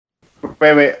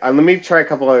Wait. Let me try a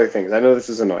couple other things. I know this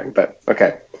is annoying, but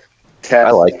okay. Test.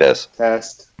 I like this.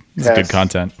 Test. This is good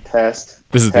content. Test.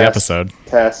 This is the episode.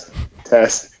 Test.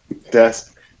 Did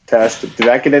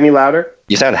that get any louder?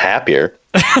 You sound happier.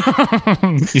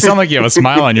 You sound like you have a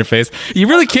smile on your face. You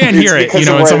really can't hear it,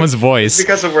 in someone's voice. It's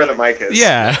because of where the mic is.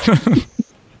 Yeah.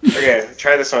 Okay,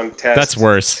 try this one. Test. That's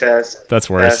worse. Test. That's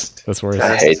worse. Test. That's worse.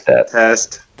 I hate that.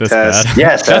 Test. That's test. bad.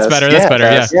 Yes, that's better. That's better.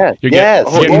 Yeah. You're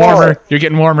getting warmer. You're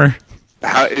getting warmer.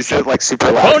 How is it like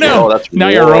super loud? Oh no! That's Now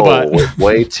you're a robot.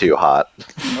 Way too hot.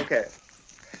 Okay.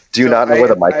 Do you not know where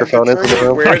the microphone is in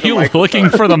the room? Are you looking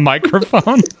for the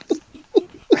microphone?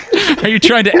 Are you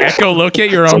trying to echolocate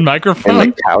your own microphone?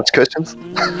 And the couch cushions?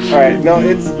 All right. No,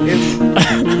 it's.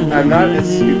 I'm not as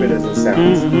stupid as it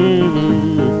sounds.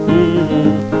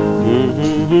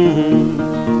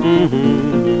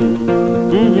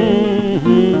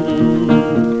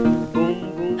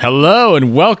 Hello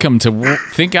and welcome to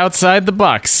Think Outside the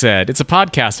Box Set. It's a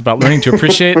podcast about learning to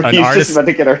appreciate an artist. Just about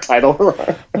to get our title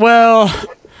wrong. Well,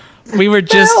 we were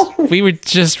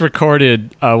just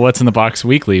recorded What's in the Box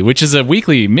Weekly, which is a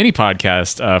weekly mini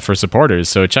podcast for supporters.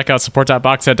 So check out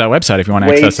support.boxset.website if you want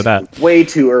access to that. Way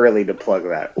too early to plug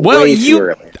that. Well, too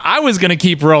early. I was going to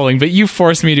keep rolling, but you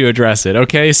forced me to address it.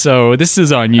 Okay, so this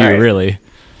is on you, really.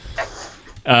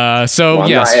 I'm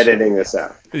not editing this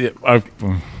out.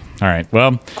 All right.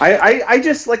 Well, I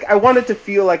just I wanted to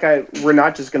feel like we're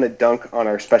not just going to dunk on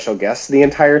our special guests the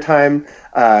entire time.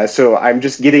 So I'm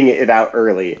just getting it out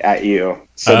early at you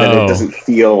so that it doesn't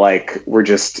feel like we're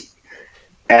just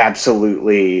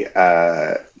absolutely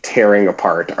tearing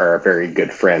apart our very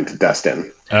good friend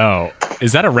Dustin. Oh,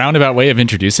 is that a roundabout way of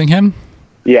introducing him?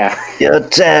 Yeah. You're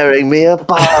tearing me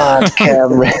apart,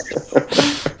 Cameron.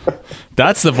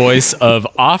 That's the voice of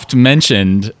oft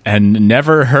mentioned and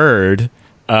never heard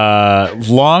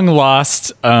long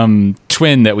lost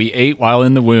twin that we ate while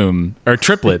in the womb, or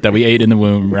triplet that we ate in the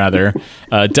womb, rather.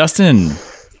 Dustin.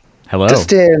 Hello.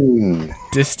 Dustin.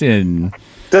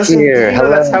 Dustin, Here, hello.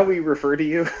 That's how we refer to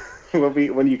you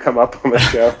when you come up on the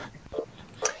show.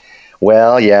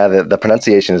 Well, yeah, the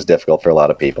pronunciation is difficult for a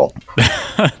lot of people.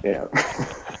 Yeah.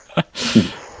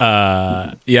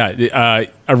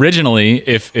 Originally,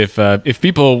 if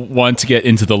people want to get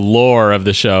into the lore of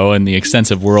the show and the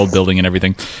extensive world building and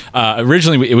everything,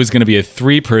 originally it was going to be a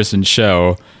 3-person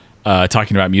show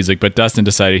talking about music, but Dustin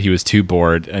decided he was too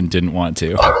bored and didn't want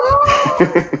to.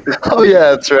 Oh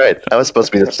yeah, that's right. I was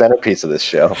supposed to be the centerpiece of this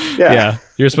show. Yeah,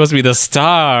 you're supposed to be the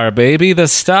star, baby, the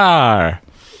star.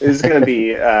 This is going to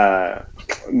be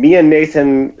me and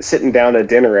Nathan sitting down at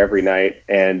dinner every night,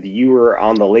 and you were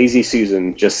on the lazy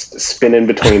Susan just spinning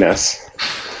between us.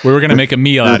 We were going to make a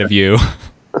meal out of you.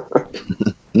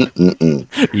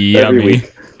 Yummy.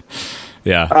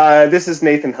 Yeah. This is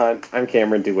Nathan Hunt. I'm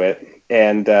Cameron DeWitt.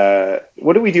 And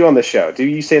what do we do on the show? Do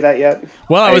you say that yet?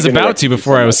 Well, I was about to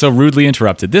before I was so rudely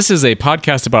interrupted. This is a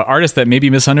podcast about artists that may be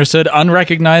misunderstood,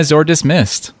 unrecognized, or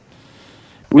dismissed.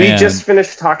 We just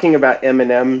finished talking about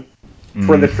Eminem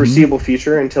for the foreseeable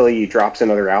future until he drops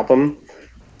another album.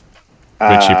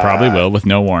 Which he probably will, with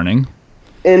no warning.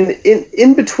 And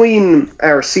in between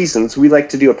our seasons, we like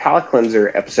to do a palate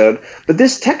cleanser episode, but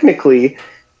this technically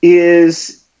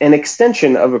is an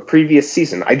extension of a previous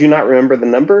season. I do not remember the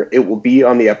number. It will be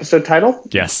on the episode title.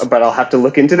 Yes. But I'll have to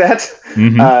look into that.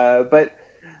 But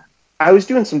I was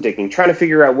doing some digging, trying to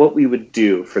figure out what we would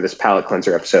do for this palate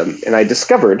cleanser episode. And I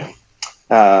discovered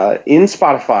in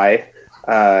Spotify,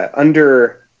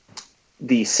 under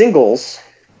the singles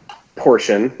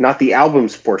portion, not the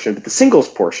albums portion, but the singles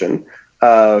portion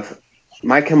of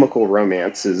My Chemical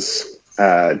Romance's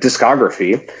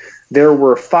discography, there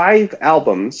were 5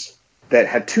 albums that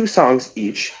had 2 songs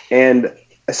each and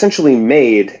essentially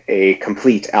made a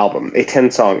complete album, a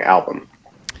 10-song album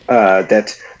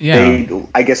that they,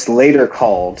 I guess, later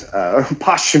called,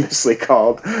 posthumously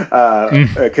called,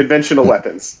 Conventional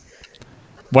Weapons.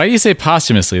 Why do you say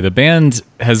posthumously? The band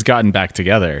has gotten back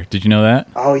together. Did you know that?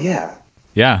 Oh, yeah.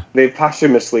 Yeah. They've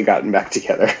posthumously gotten back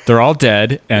together. They're all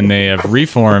dead, and they have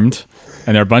reformed,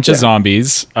 and they're a bunch of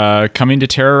zombies coming to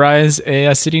terrorize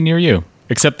a city near you.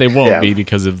 Except they won't be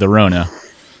because of the Rona.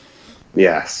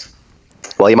 Yes.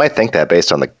 Well, you might think that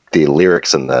based on the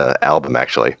lyrics in the album,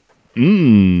 actually.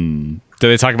 Do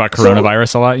they talk about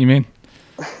coronavirus a lot, you mean?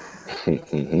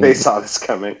 They saw this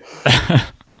coming.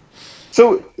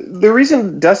 So the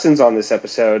reason Dustin's on this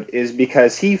episode is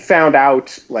because he found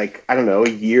out, a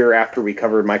year after we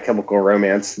covered My Chemical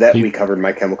Romance, that we covered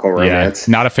My Chemical Romance.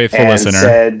 Not a faithful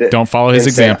listener. Don't follow his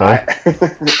example.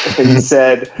 And he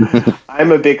said,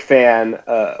 I'm a big fan,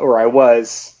 or I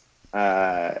was,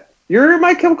 You're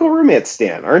My Chemical Romance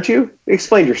stan, aren't you?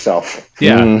 Explain yourself.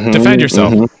 Yeah, defend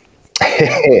yourself.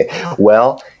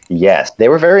 Well, yes, they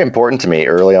were very important to me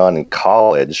early on in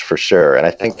college, for sure. And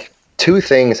I think two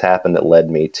things happened that led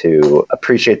me to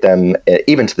appreciate them,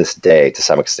 even to this day, to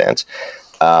some extent.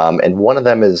 And one of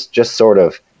them is just sort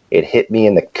of, it hit me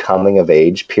in the coming of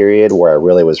age period where I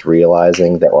really was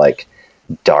realizing that like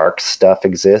dark stuff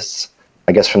exists.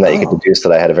 I guess from that you can deduce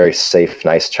that I had a very safe,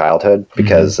 nice childhood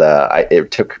because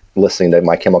it took listening to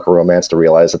My Chemical Romance to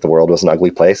realize that the world was an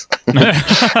ugly place.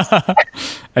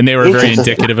 And they were very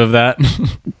indicative of that.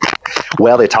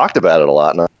 Well, they talked about it a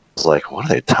lot, and I was like, what are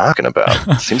they talking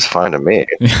about? Seems fine to me.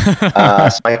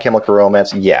 So My Chemical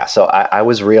Romance, yeah. So I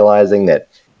was realizing that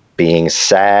being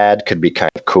sad could be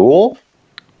kind of cool.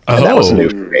 And that was new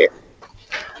for me.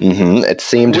 It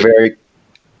seemed very...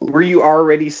 Were you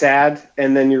already sad,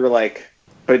 and then you were like,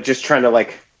 but just trying to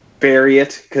like bury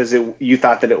it because you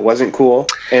thought that it wasn't cool,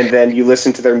 and then you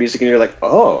listened to their music and you're like,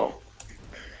 oh.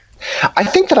 I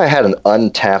think that I had an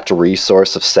untapped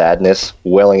resource of sadness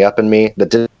welling up in me that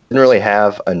didn't really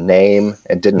have a name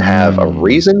and didn't have a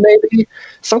reason, maybe.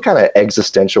 Some kind of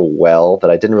existential well that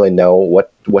I didn't really know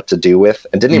what to do with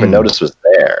and didn't even notice was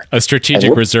there. A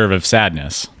strategic reserve of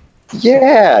sadness.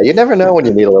 Yeah, you never know when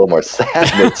you need a little more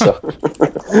sadness. So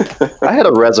I had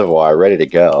a reservoir ready to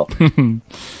go.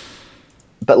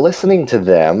 But listening to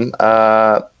them,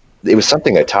 it was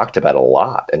something I talked about a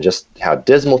lot, and just how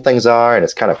dismal things are, and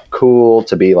it's kind of cool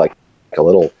to be like a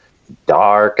little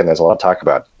dark, and there's a lot of talk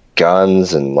about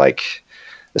guns, and like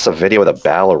there's a video with a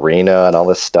ballerina and all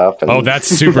this stuff. And that's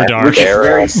super dark.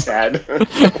 Very sad.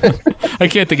 I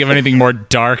can't think of anything more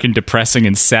dark and depressing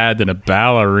and sad than a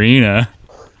ballerina.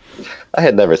 I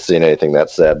had never seen anything that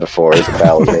sad before as a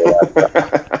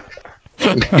ballerina.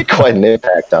 It made quite an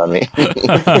impact on me.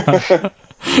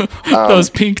 Those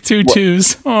pink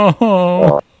tutus.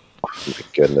 Oh, my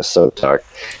goodness, so dark.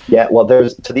 Yeah, well,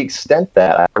 there's to the extent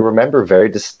that I remember very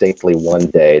distinctly one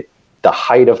day, the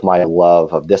height of my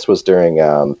love of this was during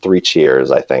 3 Cheers,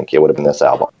 I think. It would have been this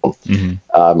album.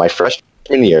 My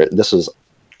freshman year, this was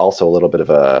also a little bit of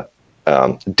a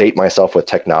date myself with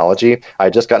technology. I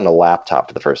had just gotten a laptop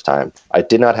for the first time. I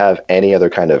did not have any other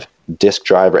kind of disk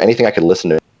drive or anything I could listen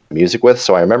to music with.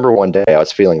 So I remember one day I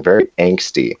was feeling very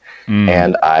angsty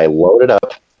and I loaded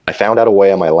up. I found out a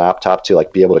way on my laptop to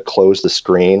like be able to close the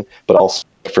screen, but also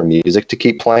for music to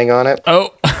keep playing on it.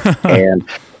 And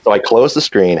so I closed the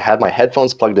screen, had my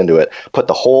headphones plugged into it, put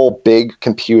the whole big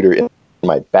computer in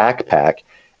my backpack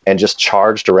and just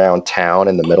charged around town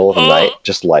in the middle of the night,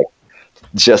 just like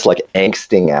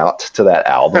angsting out to that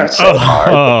album so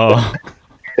hard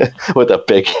with a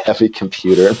big heavy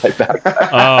computer in my backpack.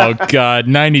 Oh God,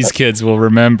 90s kids will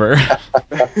remember.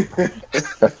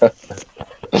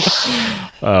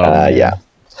 Yeah.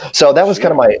 So that was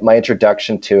kind of my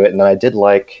introduction to it. And then I did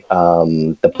like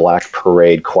the Black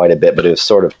Parade quite a bit, but it was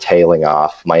sort of tailing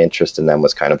off. My interest in them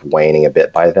was kind of waning a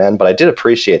bit by then, but I did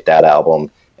appreciate that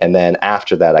album. And then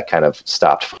after that, I kind of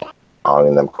stopped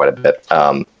following them quite a bit.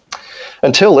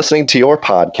 Until listening to your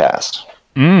podcast.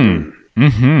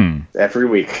 Every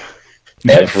week.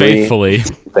 Faithfully.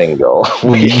 Single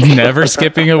week. Never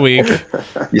skipping a week.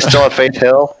 You still on Faith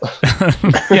Hill?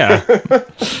 Yeah.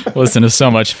 Listen to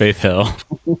so much Faith Hill.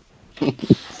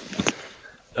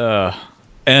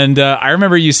 And I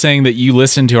remember you saying that you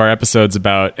listened to our episodes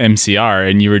about MCR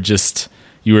and you were just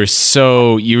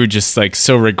like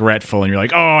so regretful and you're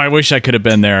like, oh, I wish I could have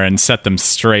been there and set them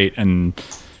straight and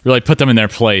really put them in their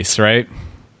place, right?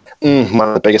 One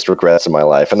of the biggest regrets in my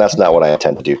life, and that's not what I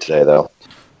intend to do today, though.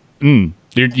 You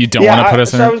don't want to put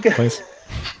us in our place?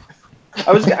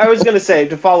 I was going to say,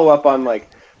 to follow up on, like,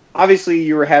 obviously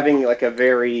you were having, like, a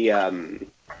very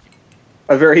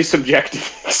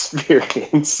subjective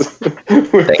experience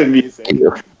with the music.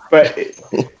 But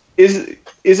is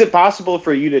it possible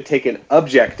for you to take an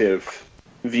objective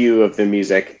view of the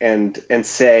music and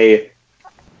say,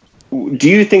 do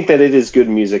you think that it is good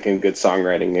music and good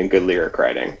songwriting and good lyric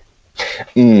writing?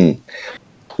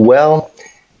 Well,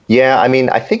 yeah, I mean,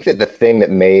 I think that the thing that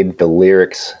made the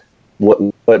lyrics,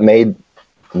 what made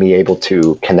me able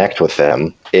to connect with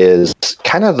them is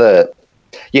kind of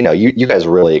you guys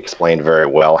really explained very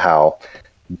well how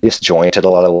disjointed a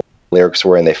lot of lyrics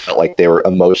were, and they felt like they were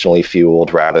emotionally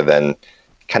fueled rather than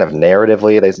kind of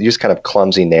narratively. They use kind of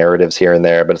clumsy narratives here and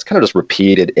there, but it's kind of just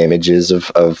repeated images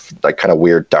of like kind of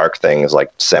weird dark things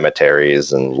like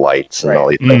cemeteries and lights and all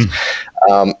these things.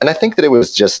 And I think that it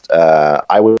was just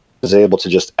I was able to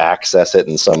just access it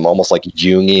in some almost like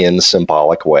Jungian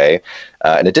symbolic way,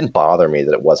 and it didn't bother me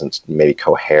that it wasn't maybe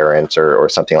coherent or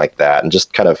something like that. And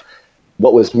just kind of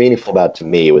what was meaningful about it to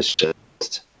me was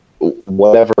just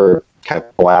whatever kind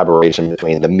of collaboration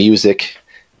between the music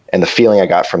and the feeling I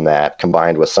got from that,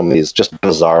 combined with some of these just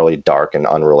bizarrely dark and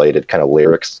unrelated kind of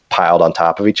lyrics piled on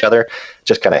top of each other,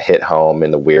 just kind of hit home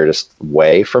in the weirdest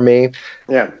way for me.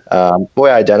 Yeah. The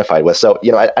way I identified with. So,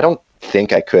 I don't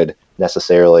think I could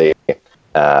necessarily,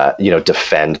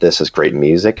 defend this as great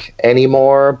music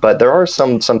anymore, but there are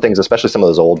some things, especially some of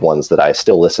those old ones, that I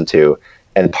still listen to,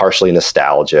 and partially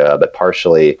nostalgia, but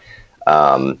partially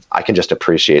I can just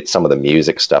appreciate some of the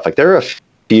music stuff. Like there are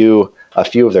a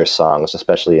few of their songs,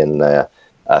 especially in the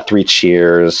Three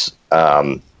Cheers,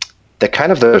 that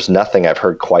kind of, there's nothing I've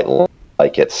heard quite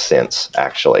like it since,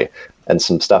 actually. And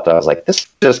some stuff that I was like, this is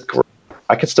just great.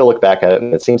 I can still look back at it,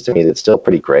 and it seems to me that it's still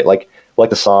pretty great. Like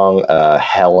the song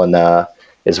Helena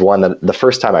is one that the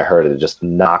first time I heard it, it just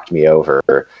knocked me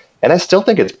over. And I still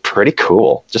think it's pretty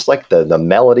cool. Just like the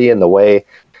melody and the way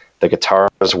the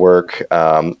guitars work.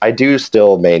 I do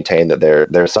still maintain that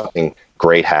there's something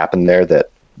great happened there that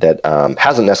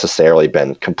hasn't necessarily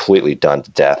been completely done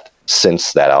to death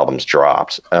since that album's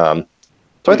dropped. So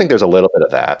I think there's a little bit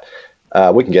of that.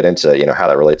 We can get into how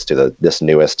that relates to this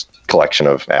newest collection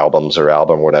of albums or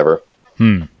album, whatever.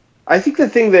 I think the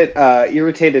thing that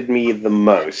irritated me the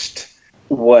most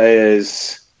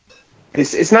was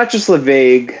it's not just the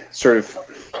vague sort of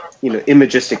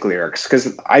imagistic lyrics,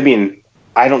 because I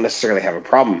don't necessarily have a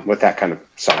problem with that kind of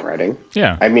songwriting.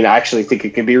 Yeah, I actually think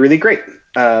it can be really great.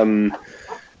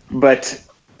 But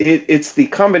it's the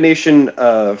combination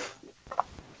of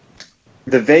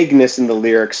the vagueness in the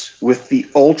lyrics with the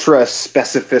ultra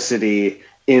specificity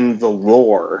in the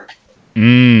lore,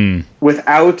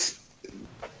 without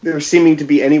there seeming to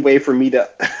be any way for me to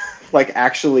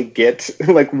actually get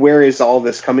where is all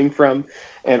this coming from.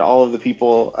 And all of the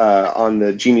people on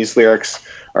the Genius lyrics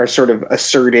are sort of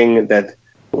asserting that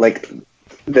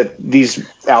that these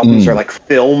albums are like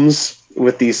films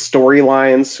with these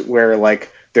storylines where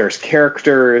there's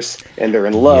characters and they're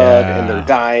in love and they're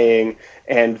dying,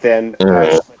 and then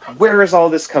where is all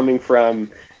this coming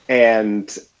from?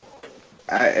 And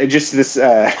just this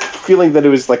feeling that it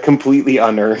was completely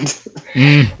unearned.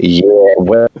 Yeah,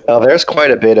 well, there's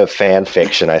quite a bit of fan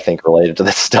fiction, I think, related to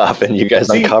this stuff, and you guys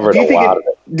uncovered a lot of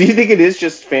it. Do you think it is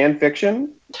just fan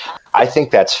fiction? I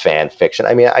think that's fan fiction.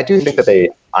 I do think that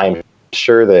I'm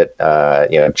sure that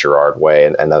Gerard Way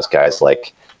and those guys,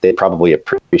 they probably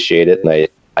appreciate it, and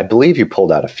I believe you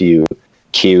pulled out a few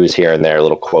cues here and there,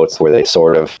 little quotes where they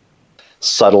sort of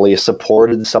subtly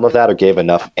supported some of that or gave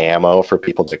enough ammo for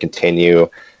people to continue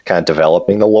kind of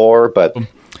developing the lore. But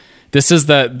this is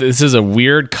a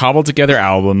weird cobbled together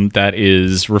album that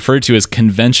is referred to as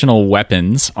Conventional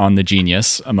Weapons on the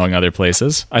Genius, among other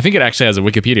places. I think it actually has a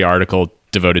Wikipedia article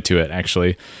devoted to it,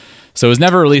 actually. So it was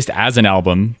never released as an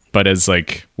album, but as 4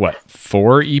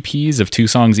 EPs of 2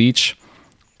 songs each,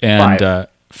 and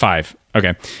 5.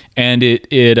 Okay, and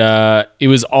it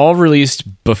was all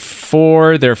released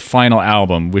before their final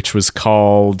album, which was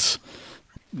called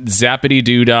Zappity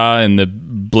Doodah and the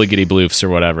Bliggity Bloofs or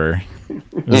whatever.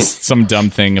 It was some dumb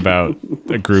thing about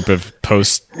a group of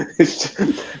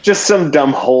just some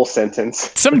dumb whole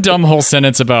sentence. Some dumb whole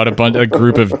sentence about a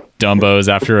group of Dumbos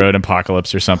after an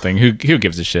apocalypse or something. Who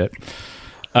gives a shit?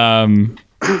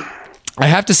 I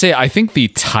have to say, I think the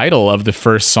title of the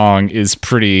first song is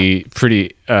pretty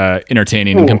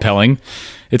entertaining and compelling.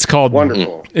 It's called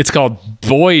Wonderful. It's called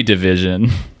Boy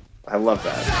Division. I love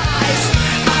that.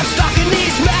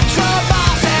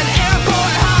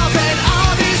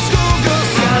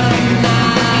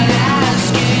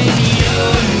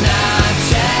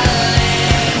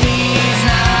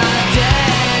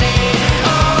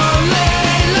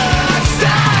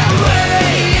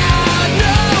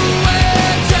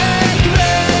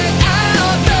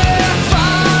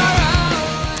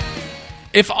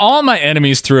 If all my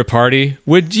enemies threw a party,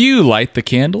 would you light the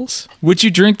candles? Would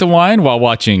you drink the wine while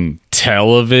watching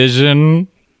television?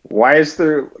 Why is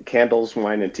there candles,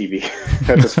 wine, and TV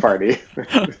at this party?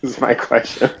 This is my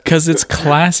question. Because it's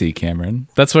classy, Cameron.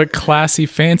 That's what classy,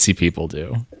 fancy people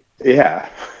do. Yeah.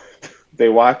 They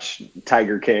watch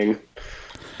Tiger King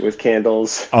with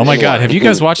candles. Oh my God. Have you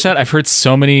guys watched that? I've heard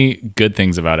so many good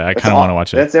things about it. I kind of want to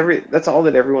watch it. That's all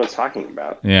that everyone's talking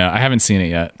about. Yeah, I haven't seen it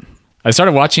yet. I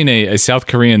started watching a South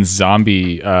Korean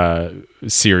zombie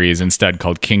series instead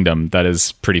called Kingdom. That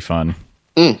is pretty fun.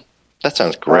 That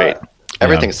sounds great.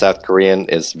 Everything South Korean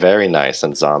is very nice,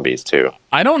 and zombies too.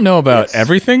 I don't know about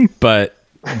everything, but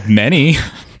many,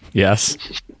 yes.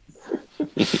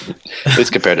 At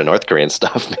least compared to North Korean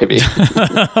stuff, maybe.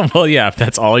 Well, yeah, if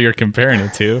that's all you're comparing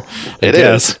it to. It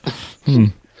is.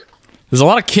 There's a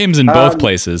lot of Kims in both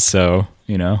places, so,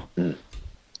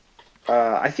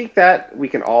 I think that we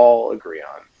can all agree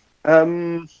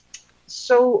on.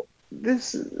 So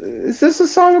this is this a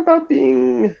song about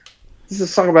being? Is this a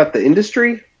song about the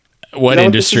industry? What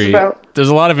industry? There's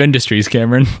a lot of industries,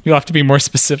 Cameron. You'll have to be more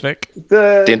specific.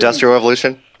 The Industrial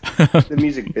Revolution? The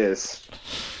music biz.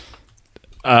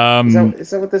 Is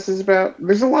that what this is about?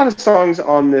 There's a lot of songs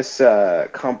on this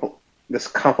this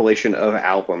compilation of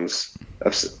albums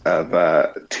of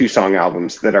 2-song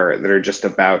albums that are just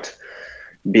about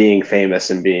being famous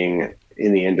and being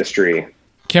in the industry.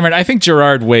 Cameron, I think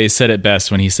Gerard Way said it best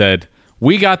when he said,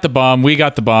 "We got the bomb,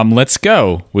 let's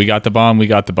go. We got the bomb,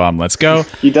 let's go."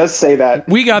 He does say that.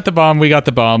 We got the bomb,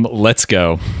 let's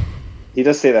go. He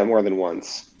does say that more than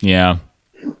once. Yeah.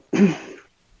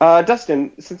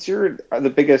 Dustin, since you're the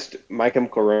biggest My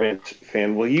Chemical Romance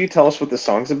fan, will you tell us what the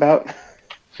song's about?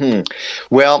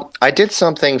 Well, I did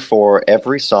something for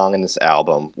every song in this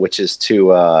album, which is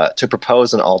to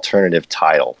propose an alternative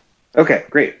title. Okay,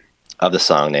 great. Of the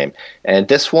song name. And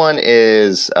this one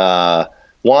is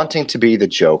Wanting to Be the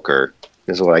Joker,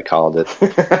 is what I called it.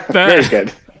 Very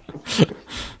good.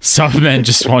 Some men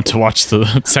just want to watch the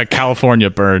California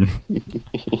burn.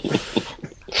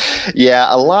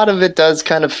 Yeah, a lot of it does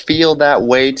kind of feel that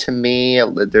way to me.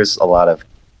 There's a lot of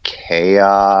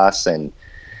chaos and,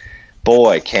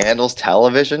 boy, Candles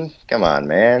television? Come on,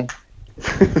 man.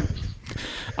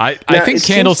 I think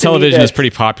Candles television is pretty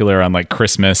popular on like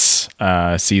Christmas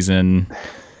season.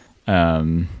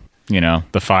 The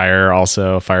fire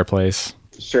also, fireplace.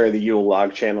 Sure, the Yule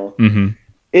Log Channel. Mm-hmm.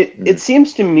 It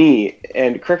seems to me,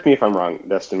 and correct me if I'm wrong,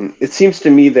 Dustin, it seems to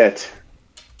me that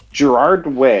Gerard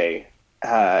Way,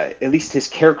 at least his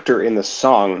character in the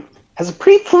song, has a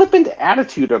pretty flippant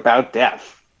attitude about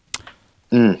death.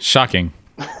 Shocking.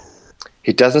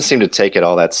 He doesn't seem to take it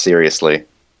all that seriously.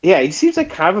 Yeah, he seems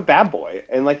like kind of a bad boy,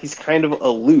 and like he's kind of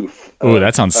aloof. Ooh,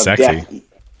 that sounds sexy. Death.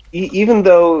 Even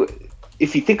though,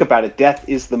 if you think about it, death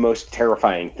is the most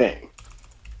terrifying thing.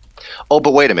 Oh,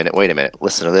 but wait a minute.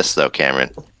 Listen to this, though,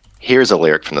 Cameron. Here's a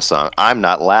lyric from the song. I'm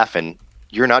not laughing.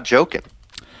 You're not joking.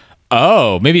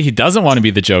 Oh, maybe he doesn't want to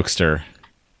be the jokester.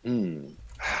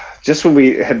 Just when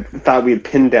we had thought we had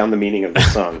pinned down the meaning of the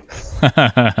song.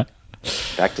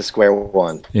 Back to square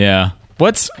one. Yeah.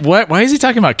 Why is he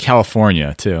talking about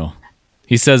California, too?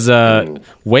 He says,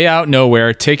 way out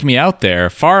nowhere, take me out there,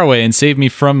 far away, and save me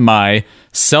from my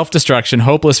self-destruction,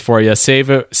 hopeless for you, say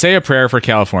a prayer for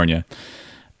California.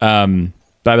 By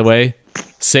the way,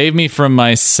 save me from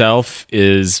myself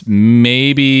is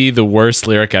maybe the worst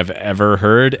lyric I've ever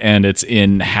heard, and it's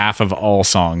in half of all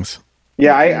songs.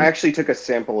 Yeah, I actually took a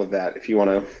sample of that, if you want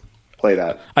to play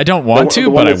that. I don't want to,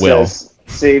 but I will. Says,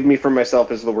 save me from myself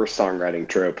is the worst songwriting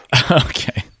trope.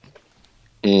 Okay.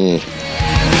 Save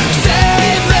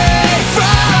me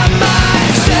from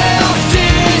my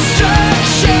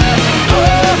self-destruction,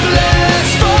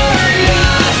 hopeless for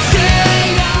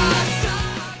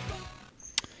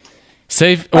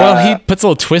you, Well, he puts a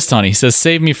little twist on it. He says,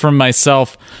 save me from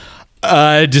myself.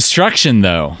 Destruction,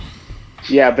 though.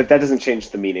 Yeah, but that doesn't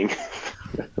change the meaning.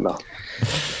 No.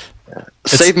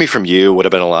 Save me from you would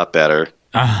have been a lot better.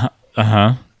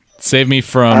 Uh-huh. Save me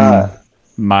from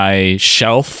my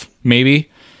shelf, maybe.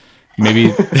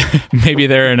 Maybe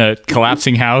they're in a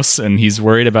collapsing house and he's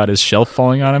worried about his shelf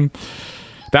falling on him.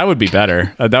 That would be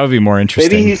better. That would be more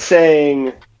interesting. Maybe he's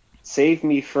saying, save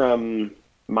me from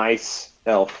mice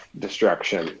elf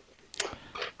destruction.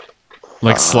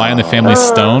 Like Sly and the Family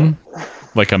Stone?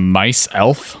 Like a mice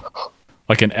elf?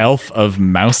 Like an elf of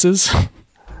mouses? Is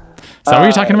that what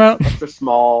you're talking about? Extra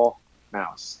small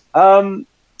mouse.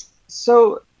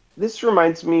 So this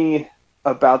reminds me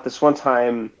about this one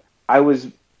time I was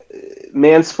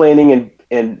mansplaining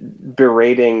and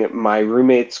berating my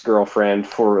roommate's girlfriend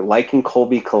for liking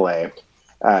Colby Calais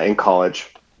in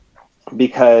college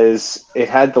because it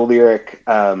had the lyric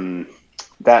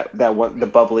that one, the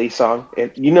bubbly song.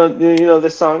 You know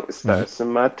this song? It starts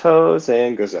in my toes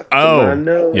and goes up to my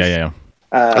nose. Yeah.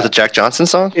 Was it Jack Johnson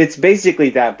song? It's basically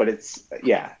that, but it's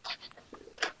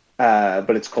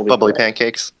but it's Colby Bubbly Calais.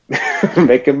 pancakes.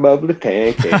 Making bubbly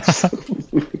pancakes.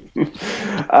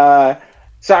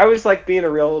 So I was like being a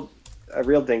real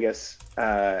dingus,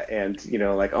 and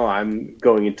like, oh, I'm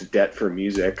going into debt for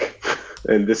music,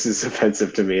 and this is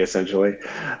offensive to me essentially.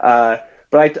 But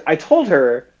I told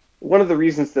her one of the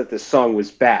reasons that this song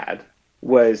was bad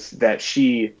was that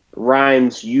she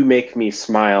rhymes "You make me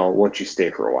smile, won't you stay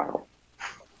for a while."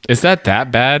 Is that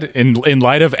bad in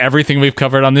light of everything we've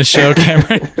covered on this show,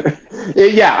 Cameron?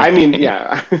 Yeah, I mean,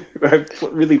 yeah, I've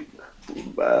really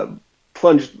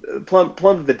plunged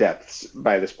the depths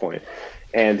by this point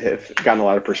and have gotten a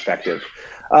lot of perspective.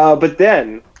 But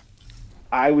then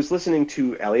I was listening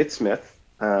to Elliott Smith,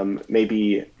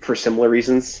 maybe for similar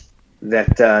reasons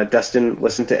that Dustin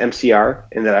listened to MCR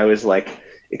and that I was like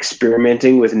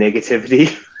experimenting with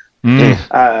negativity.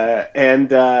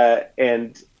 And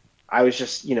I was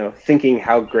just, thinking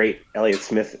how great Elliott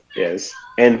Smith is.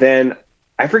 And then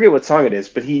I forget what song it is,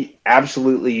 but he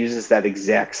absolutely uses that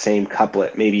exact same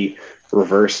couplet, maybe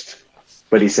reversed.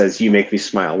 But he says, "You make me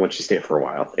smile once you stay for a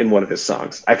while" in one of his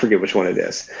songs. I forget which one it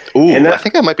is. Ooh, and I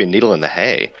think that might be Needle in the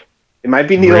Hay. It might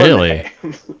be Needle in the Hay.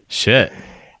 Shit.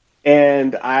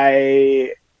 And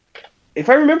if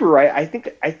I remember right, I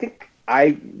think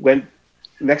I went,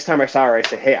 next time I saw her, I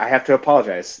said, "Hey, I have to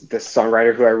apologize. This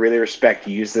songwriter who I really respect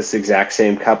used this exact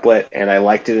same couplet, and I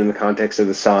liked it in the context of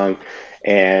the song,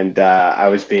 and I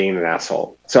was being an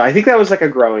asshole." So I think that was like a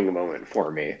growing moment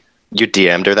for me. You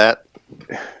DM'd her that?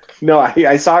 No,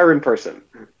 I saw her in person.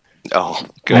 Oh,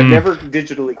 good. I've never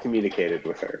digitally communicated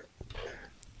with her.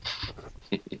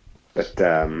 But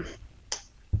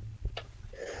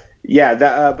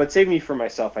but "Save Me From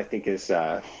Myself" I think is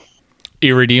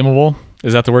Irredeemable.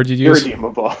 Is that the word you'd use?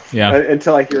 irredeemable. Yeah.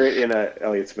 Until I hear it in a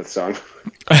Elliott Smith song.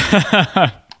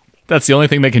 That's the only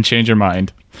thing that can change your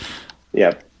mind.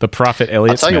 Yeah. The prophet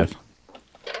Elliott Smith.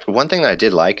 One thing that I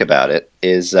did like about it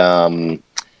is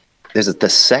there's the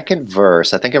second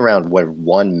verse, I think around what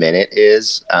 1 minute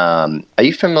is. Are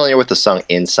you familiar with the song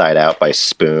 "Inside Out" by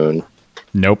Spoon?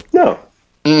 Nope. No.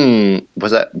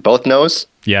 Was that both no's?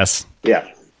 Yes. Yeah.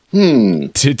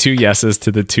 Two yeses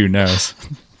to the two no's.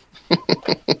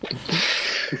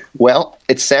 Well,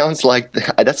 it sounds like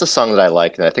that's a song that I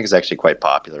like, and I think is actually quite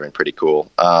popular and pretty cool.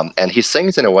 And he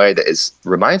sings in a way that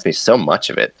reminds me so much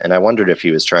of it, and I wondered if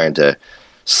he was trying to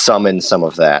summon some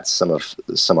of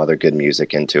some other good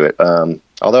music into it.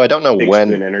 Although I don't know Big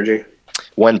Spoon energy.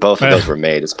 When both of those were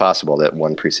made. It's possible that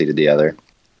one preceded the other.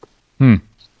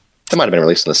 They might have been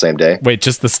released on the same day. Wait,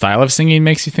 just the style of singing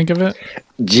makes you think of it?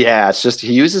 Yeah, it's just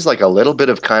he uses like a little bit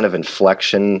of kind of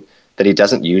inflection that he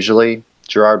doesn't usually.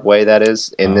 Gerard Way, that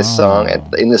is, in this song,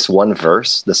 in this one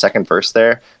verse, the second verse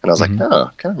there. And I was like, kind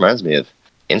of reminds me of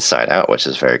Inside Out, which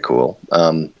is very cool.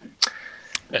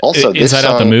 Also, this Inside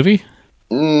Out the movie?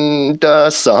 The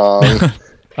song.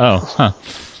 Oh, huh.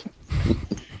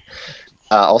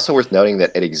 Also worth noting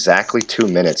that at exactly 2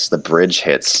 minutes, the bridge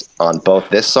hits on both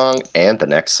this song and the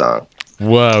next song.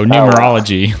 Whoa,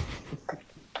 numerology.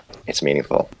 It's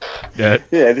meaningful. Yeah,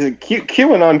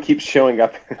 QAnon keeps showing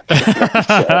up.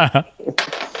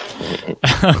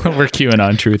 we're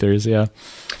QAnon truthers, yeah.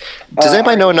 Does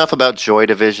anybody know enough about Joy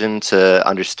Division to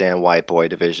understand why Boy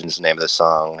Division's the name of the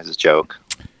song is a joke?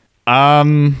 I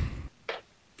mean,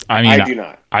 I do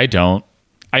not. I don't.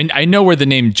 I know where the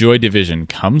name Joy Division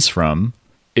comes from.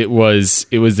 It was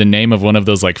the name of one of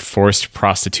those like forced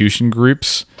prostitution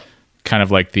groups, kind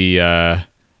of like the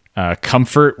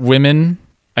Comfort Women,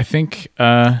 I think,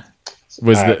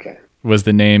 was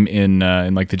the name in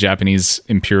like the Japanese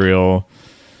Imperial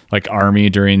like army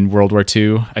during World War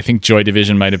II. I think Joy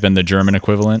Division might have been the German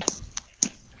equivalent.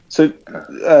 So,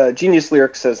 Genius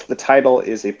Lyrics says the title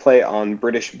is a play on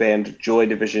British band Joy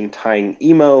Division tying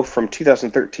emo from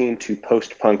 2013 to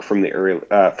post-punk from the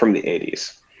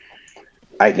 80s.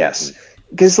 I guess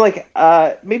because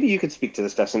maybe you could speak to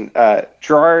this, Dustin.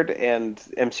 Gerard and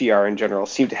MCR in general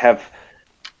seem to have.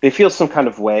 They feel some kind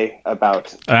of way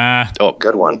about.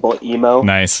 Good one. Emo.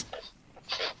 Nice.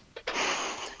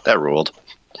 That ruled.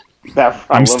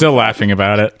 I'm still laughing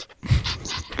about it.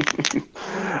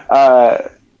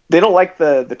 They don't like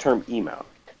the term emo.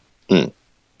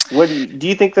 What do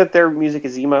you think that their music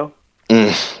is emo?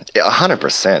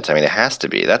 100%. I mean, it has to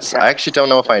be. I actually don't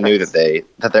know if I knew that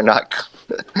they're not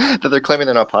that they're claiming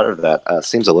they're not part of that.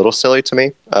 Seems a little silly to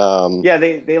me. Yeah,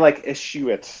 they like eschew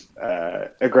it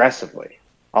aggressively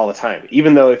all the time.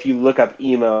 Even though if you look up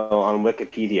emo on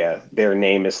Wikipedia, their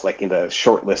name is like in the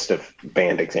short list of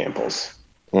band examples.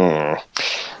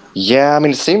 Yeah, I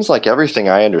mean, it seems like everything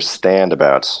I understand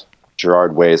about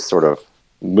Gerard Way's sort of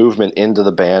movement into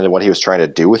the band and what he was trying to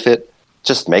do with it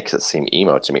just makes it seem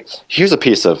emo to me. Here's a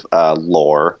piece of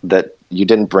lore that you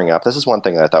didn't bring up. This is one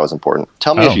thing that I thought was important.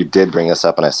 Tell me if you did bring this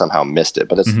up and I somehow missed it,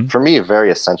 but it's, for me, a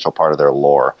very essential part of their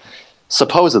lore.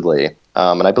 Supposedly,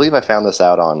 and I believe I found this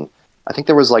out on, I think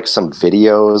there was like some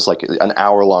videos, like an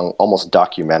hour-long, almost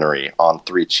documentary on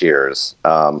Three Cheers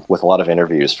with a lot of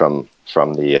interviews from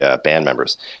the band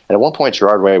members. And at one point,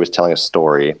 Gerard Way was telling a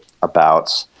story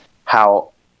about how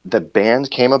the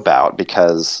band came about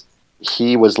because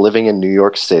he was living in New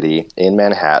York City, in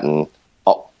Manhattan,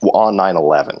 on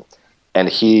 9/11. And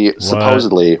he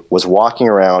supposedly was walking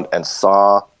around and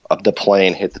saw the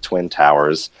plane hit the Twin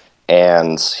Towers.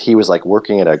 And he was like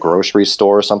working at a grocery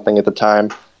store or something at the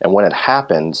time. And when it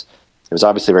happened, It was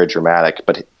obviously very dramatic,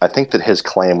 but I think that his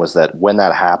claim was that when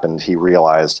that happened, he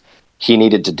realized he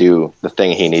needed to do the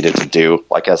thing he needed to do,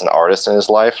 like as an artist in his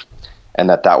life, and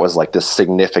that was like this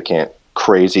significant,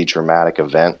 crazy, dramatic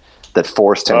event that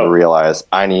forced him to realize,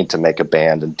 I need to make a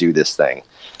band and do this thing.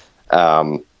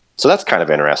 So that's kind of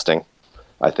interesting,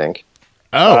 I think.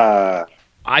 That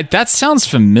sounds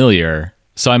familiar.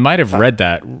 So I might have read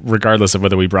that, regardless of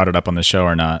whether we brought it up on the show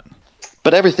or not.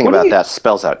 But everything about that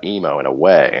spells out emo in a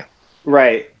way.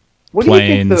 Right. What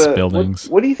Planes, do you think buildings.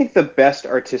 What do you think the best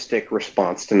artistic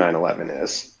response to 9/11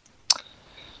 is?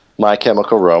 My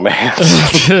Chemical Romance.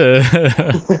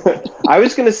 I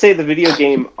was going to say the video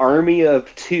game Army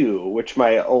of Two, which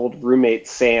my old roommate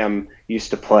Sam used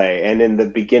to play, and in the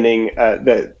beginning,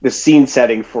 the scene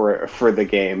setting for the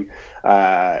game,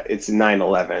 it's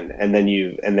 9/11, and then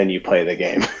you play the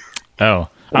game. Oh,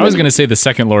 I was going to say the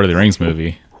second Lord of the Rings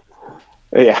movie.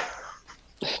 Yeah,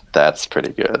 that's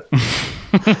pretty good.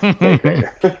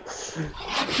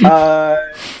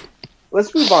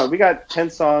 Let's move on. We got 10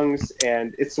 songs,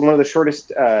 and it's one of the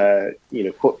shortest,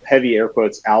 quote, heavy air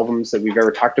quotes, albums that we've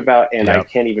ever talked about, and I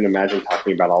can't even imagine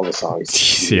talking about all the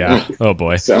songs. Yeah. Oh,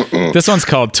 boy. So this one's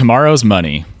called Tomorrow's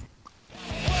Money.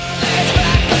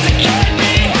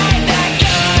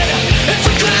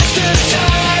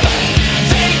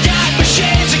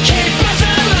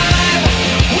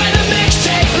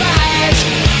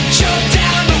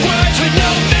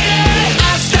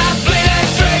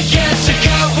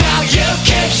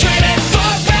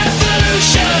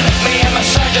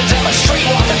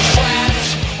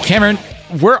 Cameron,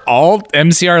 were all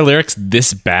MCR lyrics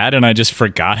this bad and I just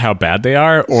forgot how bad they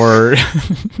are? Or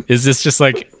is this just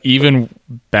like even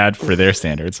bad for their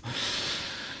standards?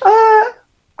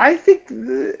 I think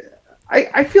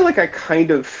I feel like I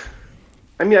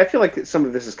feel like some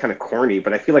of this is kind of corny,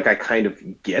 but I feel like I kind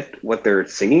of get what they're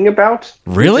singing about.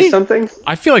 Really? Something?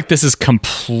 I feel like this is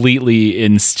completely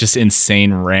just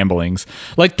insane ramblings.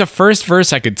 Like the first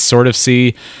verse I could sort of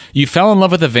see, you fell in love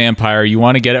with a vampire, you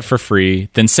want to get it for free,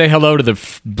 then say hello to the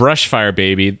brush fire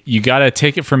baby, you got to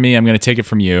take it from me, I'm going to take it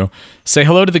from you. Say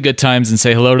hello to the good times and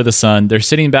say hello to the sun. They're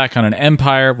sitting back on an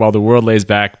empire while the world lays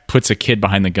back, puts a kid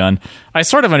behind the gun. I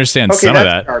sort of understand some of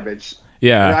that. Garbage.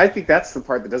 Yeah. I think that's the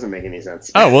part that doesn't make any sense.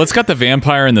 Oh, well, it's got the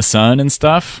vampire and the sun and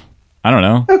stuff. I don't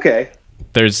know. Okay.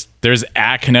 There's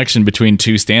a connection between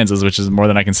two stanzas, which is more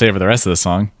than I can say for the rest of the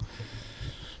song.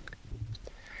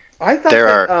 I thought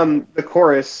the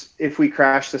chorus, if we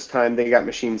crash this time, they got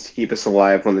machines to keep us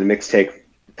alive when the mixtape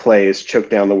plays,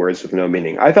 choke down the words with no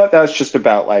meaning. I thought that was just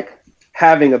about like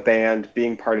having a band,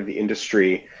 being part of the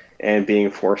industry, and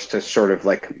being forced to sort of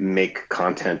like make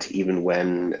content even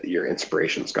when your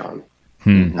inspiration's gone.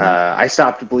 I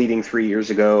stopped bleeding 3 years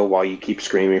ago while you keep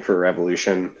screaming for a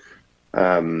revolution.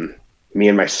 Me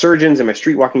and my surgeons and my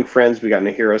street walking friends, we got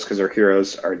no heroes because our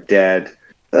heroes are dead.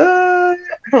 I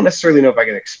don't necessarily know if I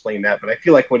can explain that, but I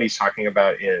feel like what he's talking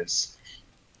about is,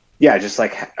 just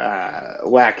like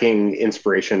lacking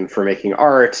inspiration for making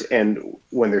art, and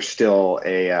when there's still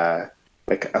a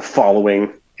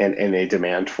following and a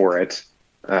demand for it.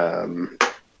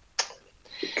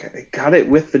 Got it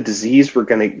with the disease, we're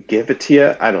going to give it to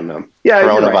you. I don't know. Yeah,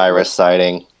 coronavirus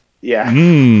sighting. Yeah.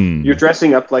 You're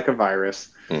dressing up like a virus.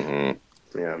 Mm-hmm.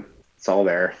 Yeah, it's all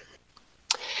there.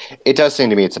 It does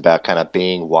seem to me it's about kind of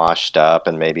being washed up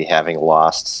and maybe having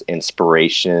lost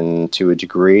inspiration to a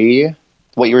degree.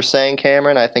 What you were saying,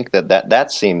 Cameron, I think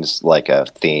that seems like a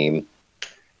theme.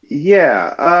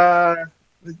 Yeah.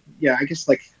 I guess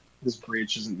like this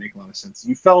bridge doesn't make a lot of sense.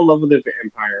 You fell in love with the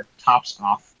empire, tops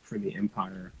off for the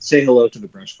empire. Say hello to the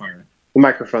brush fire. The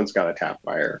microphone's got a tap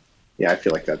fire. Yeah, I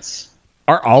feel like that's...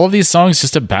 Are all of these songs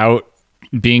just about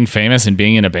being famous and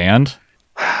being in a band?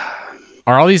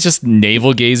 Are all these just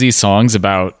navel-gazy songs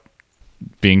about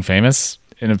being famous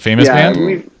in a famous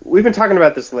band? We've been talking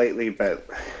about this lately, but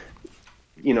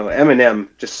Eminem,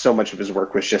 just so much of his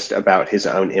work was just about his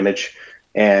own image,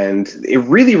 and it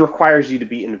really requires you to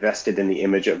be invested in the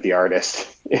image of the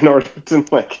artist in order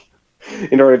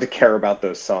to care about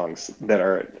those songs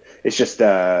it's just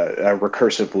a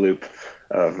recursive loop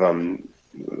of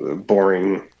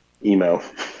boring emo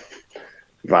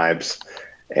vibes.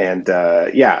 And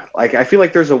I feel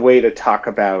like there's a way to talk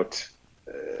about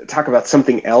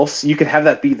something else. You could have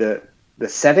that be the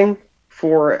setting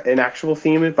for an actual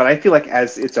theme, but I feel like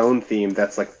as its own theme,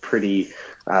 that's like pretty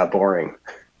boring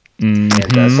and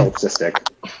solipsistic.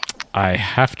 I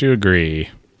have to agree.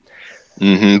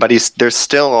 Mm-hmm. But there's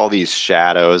still all these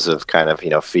shadows of kind of,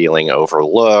 feeling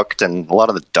overlooked, and a lot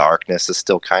of the darkness is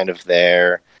still kind of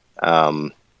there.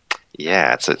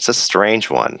 It's a strange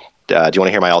one. Do you want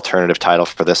to hear my alternative title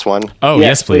for this one? Oh,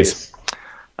 yes, please.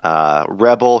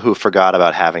 Rebel who forgot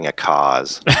about having a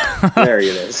cause. There it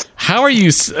is. How are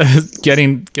you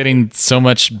getting so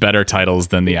much better titles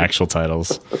than the actual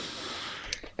titles?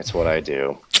 It's what I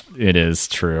do. It is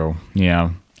true. Yeah.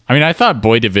 I mean, I thought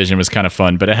Boy Division was kind of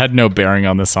fun, but it had no bearing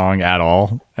on the song at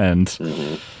all and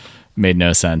made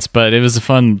no sense. But it was a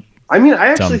fun. I mean, I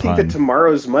actually think pun. that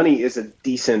Tomorrow's Money is a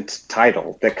decent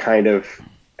title that kind of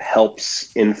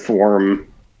helps inform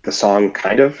the song,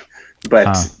 kind of.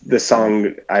 But the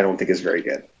song, I don't think, is very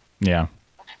good. Yeah.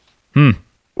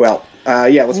 Well,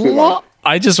 yeah, let's move on.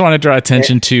 I just want to draw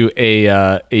attention to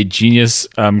a genius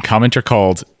commenter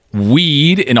called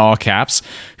Weed in all caps,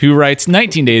 who writes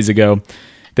 19 days ago.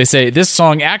 They say this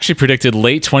song actually predicted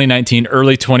late 2019,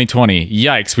 early 2020.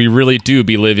 Yikes! We really do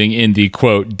be living in the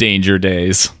quote danger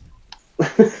days.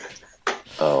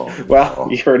 Oh, Well,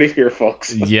 you heard it here,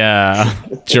 folks. Yeah,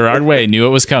 Gerard Way knew it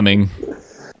was coming.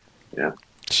 Yeah.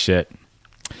 Shit.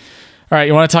 All right,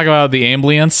 you want to talk about the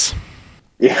ambience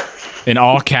Yeah, in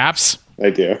all caps? I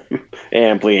do.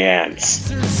 Ampliance.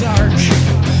 Dark,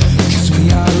 'cause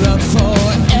we are up for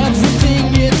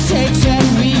everything it takes,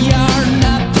 and we are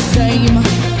not the same.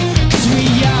 'Cause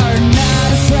we are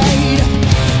not afraid,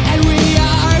 and we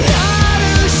are not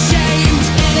ashamed.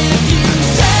 And if you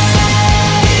save my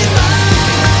life,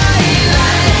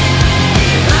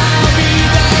 I'll be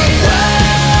the one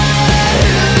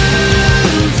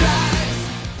who drives.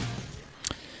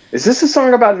 Is this a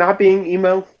song about not being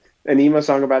emo? An emo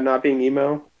song about not being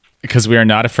emo? Because we are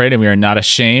not afraid and we are not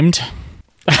ashamed.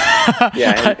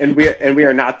 Yeah, and we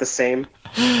are not the same.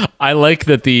 I like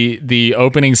that the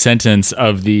opening sentence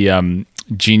of the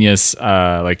genius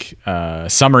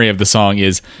summary of the song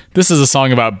is, "This is a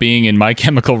song about being in My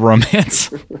Chemical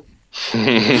Romance."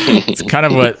 It's kind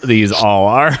of what these all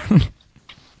are.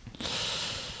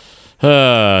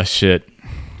 Shit.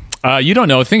 You don't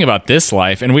know a thing about this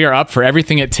life, and we are up for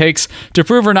everything it takes to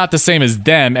prove we're not the same as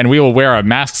them, and we will wear our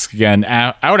masks again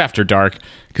out after dark,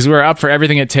 because we are up for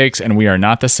everything it takes, and we are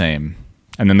not the same.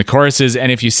 And then the chorus is,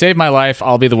 "And if you save my life,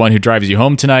 I'll be the one who drives you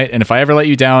home tonight, and if I ever let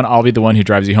you down, I'll be the one who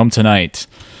drives you home tonight."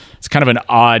 It's kind of an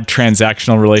odd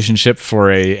transactional relationship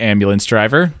for a ambulance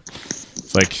driver.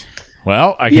 It's like,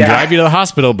 well, I can drive you to the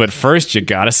hospital, but first you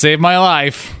gotta save my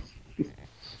life.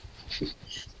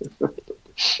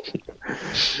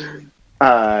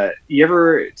 You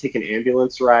ever take an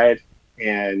ambulance ride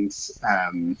and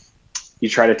you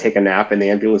try to take a nap, and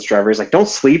the ambulance driver is like, "Don't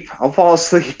sleep, I'll fall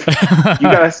asleep. You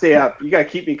gotta stay up. You gotta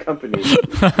keep me company.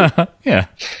 Yeah.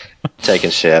 taking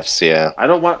shifts. Yeah. I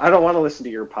don't want to listen to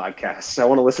your podcasts. I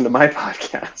want to listen to my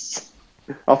podcasts.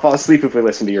 I'll fall asleep if we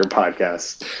listen to your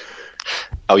podcast."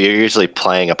 Oh, you're usually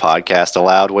playing a podcast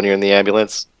aloud when you're in the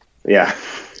ambulance? Yeah.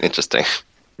 Interesting.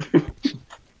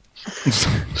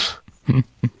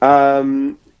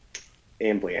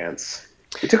 Ambiance.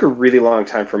 It took a really long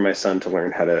time for my son to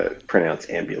learn how to pronounce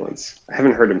ambulance. I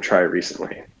haven't heard him try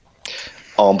recently.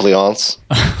 Ambiance.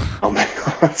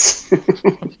 Ambiance.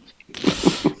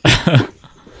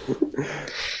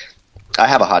 I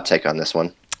have a hot take on this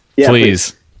one. Yeah,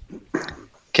 Please.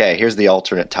 Okay, here's the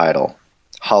alternate title.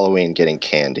 Halloween Getting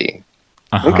Candy.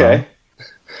 Okay.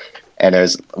 And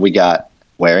we got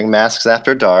Wearing Masks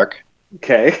After Dark.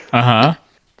 Okay. Uh-huh.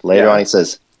 Later Yeah. on he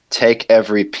says, "Take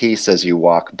every piece as you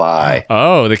walk by."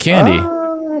 Oh, the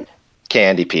candy.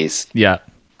 Candy piece. Yeah.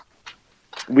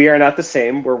 We are not the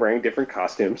same. We're wearing different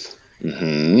costumes.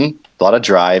 A lot of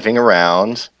driving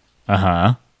around.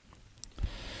 Uh-huh.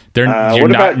 You're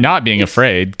what about- not being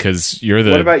afraid because you're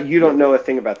What about you don't know a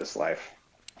thing about this life?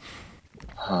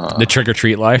 the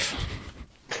trick-or-treat life.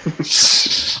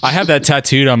 I have that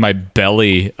tattooed on my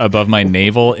belly above my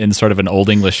navel in sort of an Old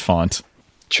English font.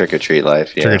 Trick or treat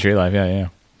life. Yeah. Trick-or-treat life, yeah.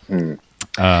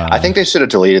 I think they should have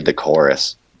deleted the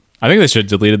chorus. I think they should have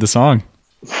deleted the song.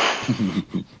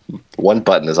 One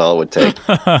button is all it would take.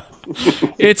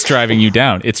 It's driving you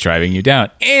down. It's driving you down.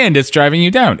 And it's driving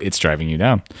you down. It's driving you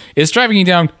down. It's driving you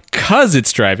down because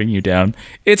it's driving you down.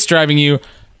 It's driving you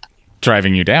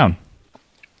down.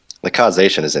 The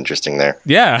causation is interesting there.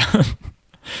 Yeah.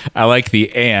 I like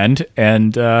the and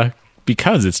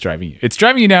because it's driving you. It's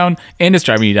driving you down and it's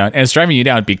driving you down and it's driving you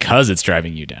down because it's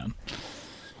driving you down.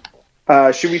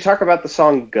 Should we talk about the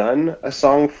song Gun, a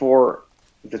song for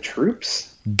the troops?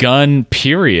 Gun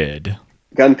period.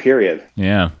 Gun period.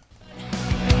 Yeah.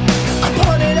 I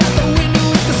pointed out the window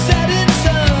with the setting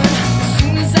sun. As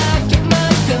soon as I get my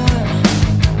gun,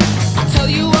 I'll tell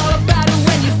you all about it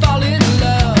when you fall in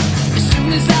love. As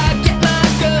soon as I get my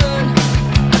gun,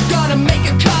 I'm gonna make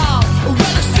a call.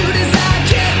 Well, as soon as I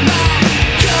get my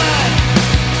gun,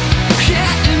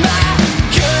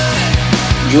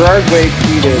 Gerard Way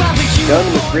tweeted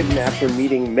Gun was written after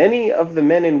meeting many of the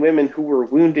men and women who were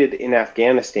wounded in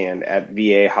Afghanistan at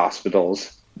VA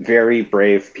hospitals. Very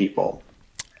brave people.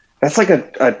 That's like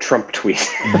a Trump tweet.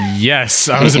 Yes,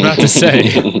 I was about to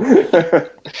say.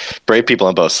 Brave people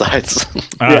on both sides.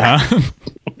 Uh-huh.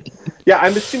 Yeah,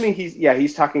 I'm assuming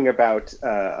he's talking about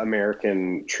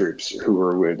American troops who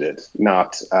were wounded,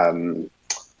 not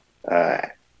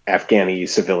Afghani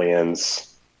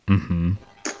civilians. Mm-hmm.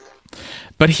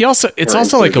 But it's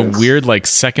also like a weird like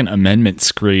Second Amendment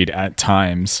screed at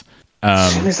times.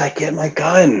 As soon as I get my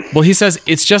gun. Well, he says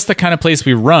it's just the kind of place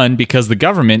we run because the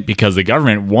government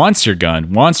wants your gun.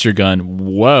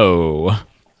 Whoa.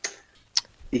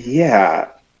 Yeah.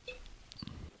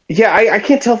 Yeah, I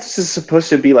can't tell if this is supposed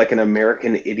to be like an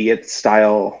American Idiot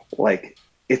style. Like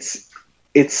it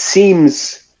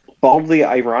seems baldly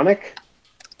ironic,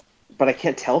 but I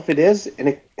can't tell if it is.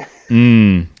 And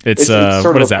it's sort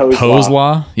what of is that? Poe's Poe's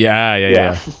law. law?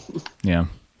 Yeah.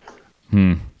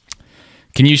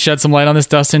 Can you shed some light on this,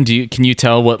 Dustin? Can you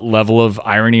tell what level of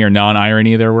irony or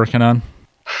non-irony they're working on?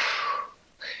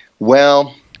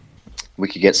 Well, we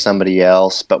could get somebody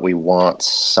else, but we want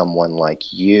someone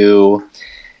like you.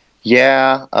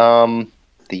 Yeah, the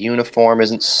uniform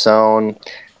isn't sewn.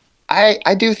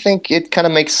 I do think it kind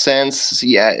of makes sense.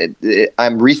 Yeah,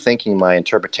 I'm rethinking my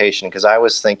interpretation because I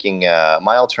was thinking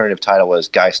my alternative title was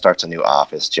Guy Starts a New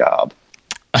Office Job.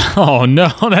 Oh, no,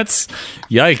 that's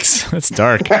yikes. That's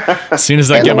dark. As soon as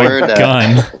I get my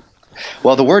gun.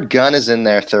 Well, the word gun is in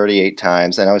there 38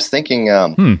 times, and I was thinking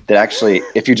that actually,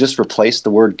 if you just replace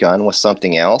the word gun with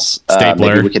something else,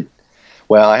 maybe we could.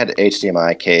 Well, I had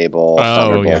HDMI cable,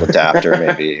 Thunderbolt adapter,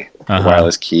 maybe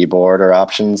wireless keyboard or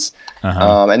options,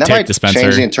 and that might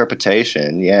change the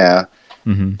interpretation. Yeah,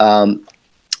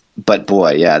 but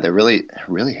boy, yeah, they're really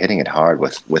hitting it hard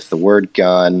with the word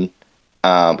gun.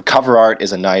 Cover art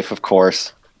is a knife, of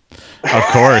course. Of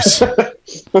course.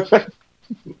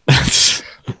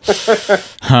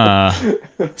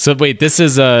 So wait, this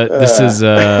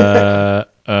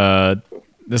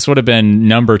would have been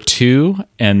number 2,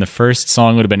 and the first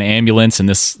song would have been Ambulance, and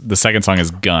the second song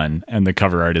is Gun, and the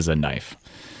cover art is a knife.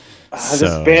 This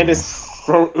band is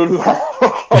so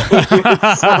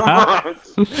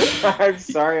I'm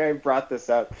sorry I brought this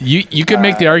up. You could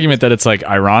make the argument that it's like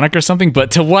ironic or something, but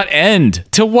to what end?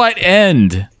 To what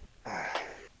end?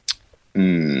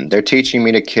 They're teaching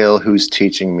me to kill. Who's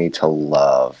teaching me to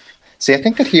love? See, I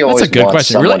think that he always That's a good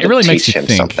wants question. It really makes you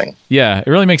think. Something. Yeah, it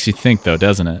really makes you think, though,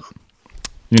 doesn't it?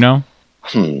 You know?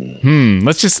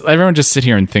 Let's everyone just sit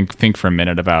here and think for a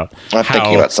minute about. I'm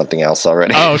thinking about something else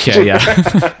already. Oh, okay, yeah.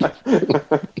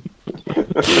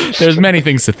 There's many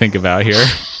things to think about here.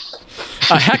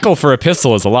 A heckle for a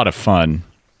pistol is a lot of fun.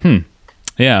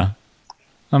 Yeah.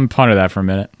 I'm gonna ponder that for a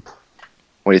minute.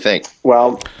 What do you think?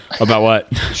 Well, about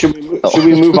what? Should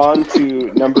we move on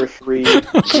to number 3?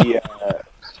 The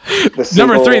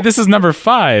number 3. This is number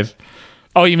 5.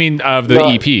 Oh, you mean of the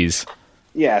EPs?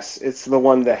 Yes, it's the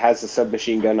one that has the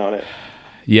submachine gun on it.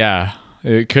 Yeah,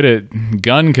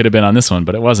 Gun could have been on this one,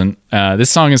 but it wasn't. This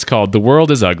song is called "The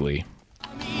World Is Ugly."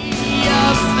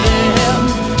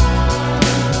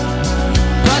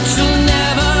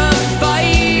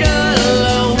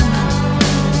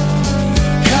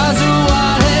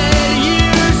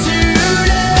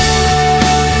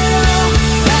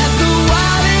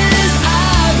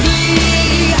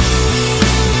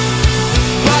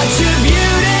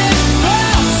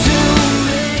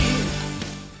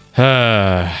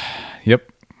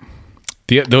 Yep.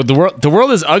 The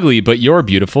world is ugly, but you're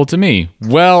beautiful to me.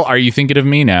 Well, are you thinking of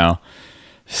me now?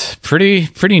 Pretty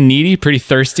needy, pretty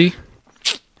thirsty.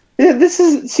 Yeah, this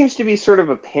seems to be sort of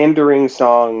a pandering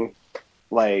song.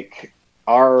 Like,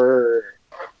 our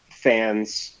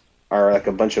fans are like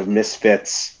a bunch of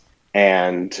misfits,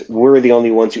 and we're the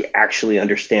only ones who actually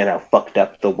understand how fucked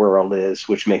up the world is,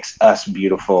 which makes us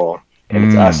beautiful. And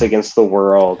it's us against the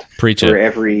world. Preach it. For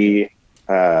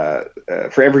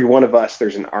every one of us,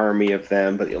 there's an army of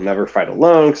them, but you'll never fight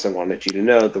alone, because I wanted you to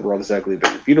know the world is ugly,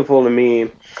 but you're beautiful to me.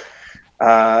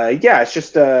 It's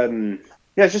just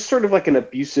sort of like an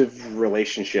abusive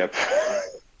relationship.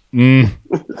 I'm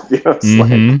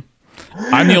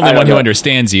the only one who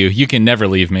understands you. You can never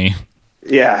leave me.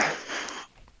 Yeah.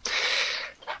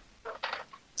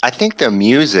 I think the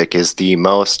music is the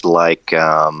most like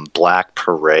Black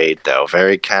Parade, though.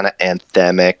 Very kind of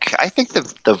anthemic. I think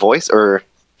the voice,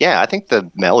 I think the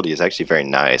melody is actually very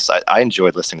nice. I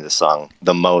enjoyed listening to the song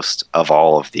the most of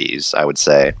all of these, I would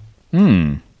say.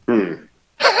 This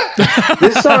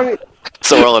song...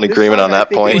 So we're all in agreement on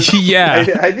that point? Yeah.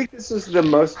 I think this was the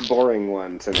most boring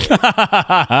one to me.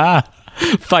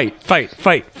 Fight.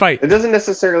 It doesn't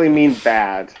necessarily mean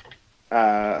bad.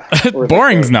 or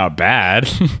Boring's not bad.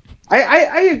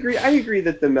 I agree. I agree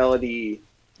that the melody,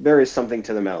 there is something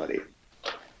to the melody.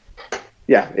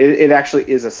 Yeah, it actually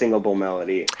is a singable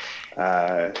melody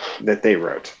that they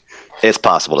wrote. It's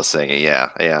possible to sing it. Yeah.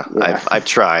 I've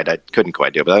tried. I couldn't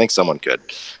quite do it, but I think someone could.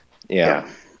 Yeah.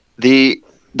 The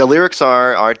lyrics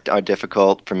are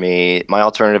difficult for me. My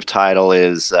alternative title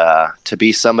is "To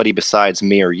Be Somebody Besides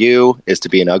Me or You Is to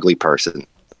Be an Ugly Person."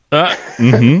 Yeah,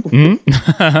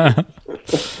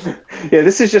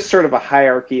 this is just sort of a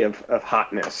hierarchy of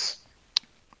hotness.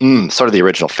 Sort of the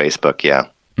original Facebook. Yeah.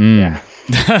 Yeah.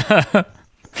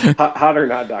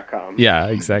 Hotornot.com. Yeah,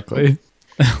 exactly.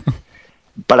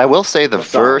 But I will say the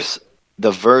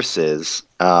verses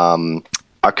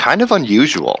are kind of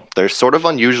unusual. They're sort of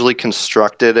unusually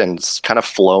constructed and kind of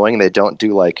flowing. They don't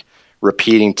do like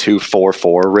repeating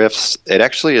 2/4/4 riffs. It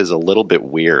actually is a little bit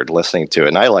weird listening to it,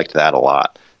 and I liked that a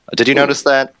lot. Did you notice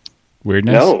that?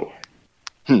 Weirdness? No.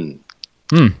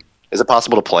 Is it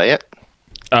possible to play it?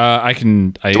 I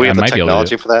can. Do we have the might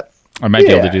technology for that? I might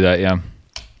be able to do that. Yeah.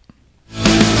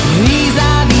 These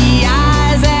are the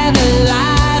eyes and the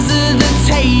lies of the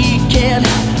taken.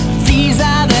 These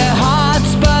are their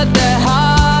hearts, but their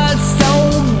hearts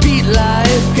don't beat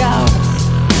like ours.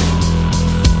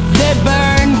 They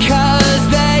burn 'cause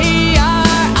they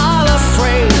are all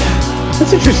afraid.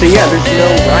 That's interesting. Yeah, there's no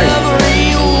rhyme.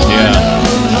 Yeah.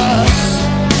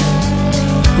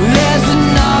 There's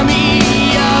an army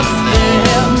of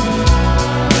them,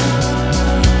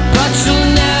 but you'll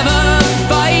never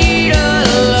fight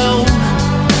alone.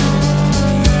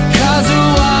 'Cause I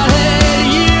wanted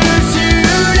you to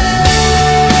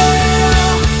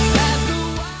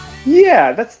know.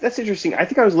 Yeah, that's interesting. I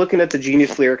think I was looking at the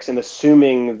Genius lyrics and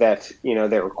assuming that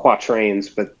they were quatrains,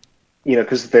 but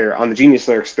because they're on the Genius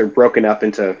lyrics, they're broken up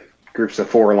into groups of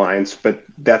 4 lines, but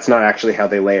that's not actually how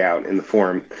they lay out in the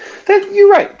form. You're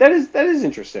right. That is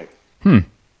interesting.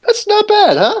 That's not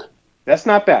bad, huh? That's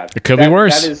not bad. It could be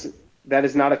worse. That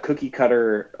is not a cookie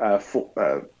cutter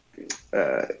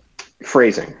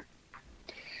phrasing.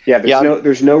 Yeah,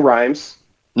 there's no rhymes.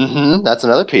 That's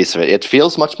another piece of it. It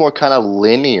feels much more kind of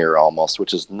linear almost,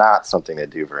 which is not something they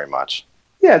do very much.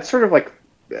 Yeah, it's sort of like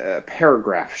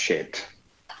paragraph shaped.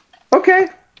 Okay.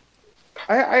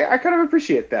 I kind of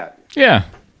appreciate that. Yeah.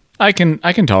 I can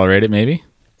tolerate it. Maybe.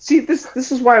 See, this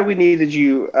is why we needed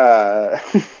you a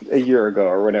year ago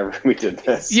or whenever we did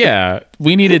this. Yeah,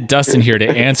 we needed Dustin here to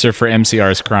answer for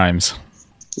MCR's crimes.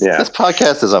 Yeah, This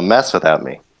podcast is a mess without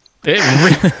me. It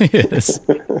really is.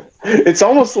 it's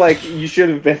almost like you should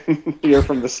have been here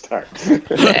from the start.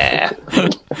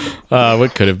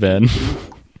 What could have been?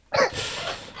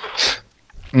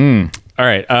 All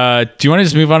right. Do you want to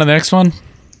just move on to the next one?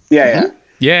 Yeah.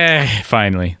 Yeah,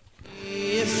 finally.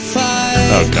 If I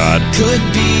Oh God, could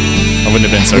be I wouldn't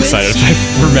have been so excited if I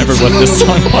remembered what this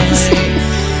song was.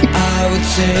 I would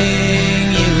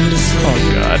sing you to sleep. Oh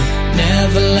God.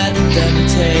 Never let them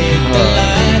take the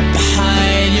light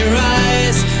behind your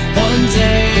eyes. One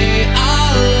day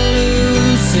I'll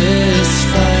lose this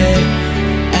fight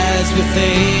as we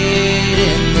fade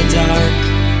in the dark.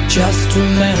 Just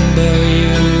remember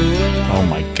you. Oh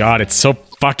my God, it's so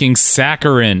fucking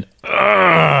saccharine.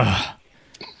 Ugh.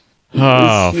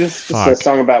 Oh, This is fuck. a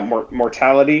song about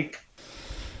mortality.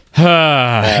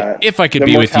 If I could The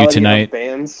be with you mortality of tonight,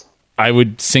 bands. I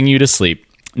would sing you to sleep.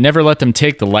 Never let them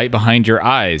take the light behind your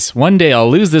eyes. One day I'll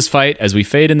lose this fight as we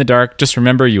fade in the dark. Just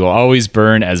remember you will always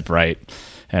burn as bright,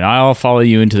 and I'll follow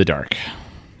you into the dark,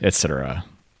 etc.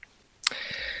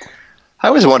 I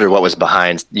always wondered what was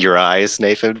behind your eyes,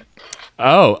 Nathan.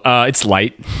 Oh, it's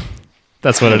light.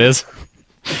 That's what it is.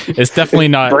 It's definitely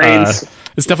not Brains.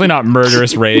 it's definitely not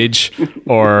murderous rage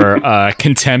or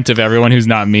contempt of everyone who's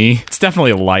not me. It's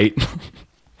definitely light.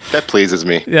 That pleases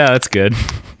me. Yeah, that's good.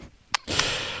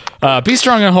 Be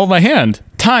strong and hold my hand.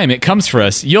 Time, it comes for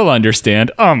us. You'll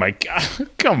understand. Oh my God.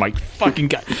 Oh my fucking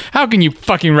God. How can you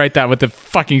fucking write that with a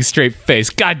fucking straight face?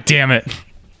 God damn it.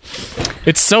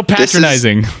 It's so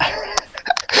patronizing.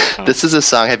 This is a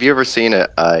song. Have you ever seen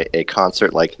a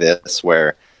concert like this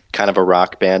where kind of a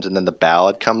rock band and then the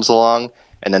ballad comes along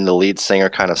and then the lead singer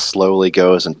kind of slowly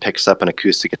goes and picks up an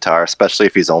acoustic guitar, especially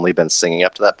if he's only been singing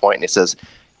up to that point, and he says,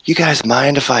 "You guys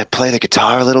mind if I play the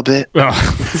guitar a little bit?" Oh.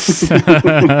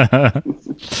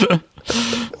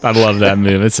 I love that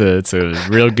move. It's a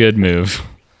real good move.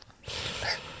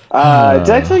 Did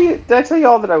I tell you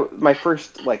all that my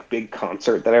first big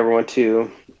concert that I ever went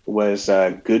to was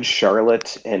Good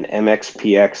Charlotte and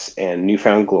MXPX and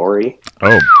Newfound Glory.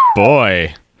 Oh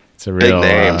boy, it's a real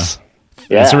Big names.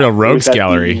 It's a real rogues It was at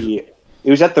gallery. It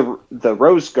was at the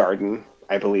Rose Garden,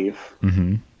 I believe,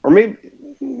 or maybe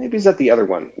maybe he's at the other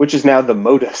one, which is now the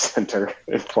Moda Center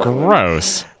in Portland.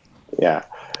 Gross. Yeah.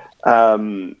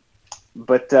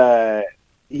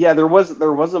 Yeah, there was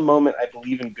a moment, I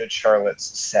believe, in Good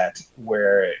Charlotte's set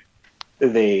where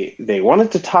they wanted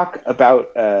to talk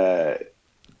about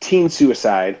teen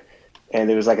suicide, and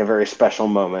it was like a very special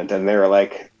moment, and they were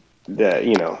like,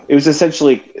 it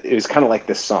was kind of like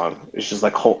this song. It's just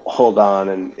like hold on,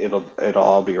 and it'll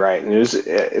all be right, and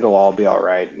it'll all be all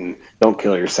right, and don't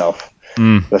kill yourself.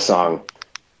 The song,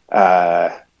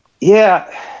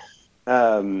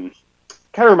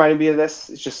 kind of reminded me of this.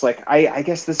 It's just like I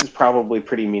guess this is probably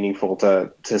pretty meaningful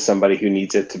to somebody who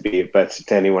needs it to be, but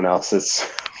to anyone else, it's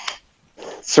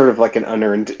sort of like an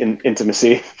unearned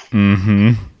intimacy.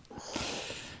 Mm-hmm.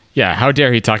 Yeah, how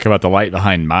dare he talk about the light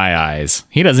behind my eyes?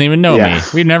 He doesn't even know me.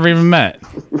 We've never even met.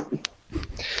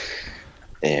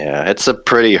 Yeah, it's a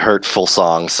pretty hurtful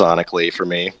song sonically for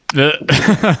me. Do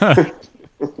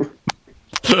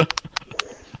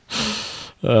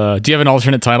you have an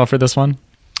alternate title for this one?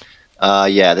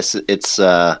 Yeah, it's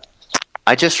I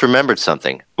just remembered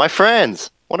something. My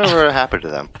friends, whatever happened to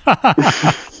them?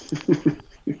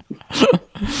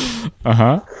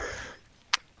 Uh-huh.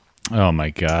 Oh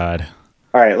my God.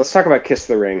 All right, let's talk about Kiss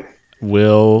the Ring.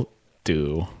 Will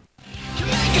do. To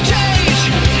make a change,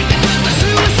 and the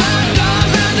suicide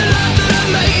doors and the love that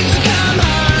I made to come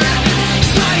on.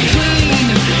 Stay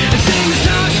clean and sing the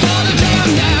songs for the damn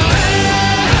now.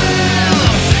 Hell,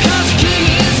 'cause the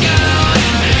king is gone.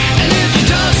 And if you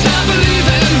don't stop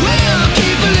believing, we'll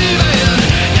keep believing.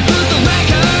 And put the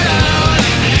record on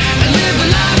and live a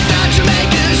life that you make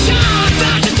it sure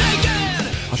that you're taking.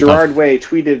 Gerard Way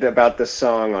tweeted about this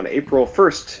song on April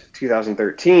 1st,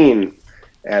 2013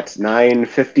 at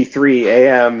 9:53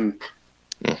 a.m.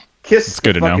 Kiss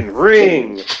good the to know. fucking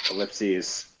ring,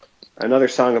 ellipses. Another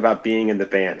song about being in the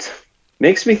band.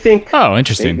 Makes me think Oh,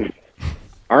 interesting. Satan.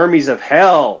 Armies of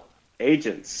Hell,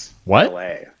 Agents, What?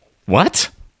 LA. What?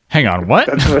 Hang on, what?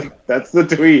 That's the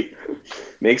tweet.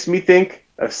 Makes me think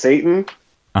of Satan,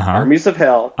 Uh-huh. Armies of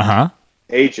Hell, Uh-huh.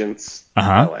 Agents,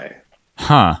 Uh-huh. LA.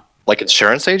 Huh. Like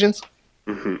insurance agents?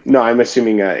 No, I'm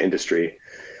assuming industry.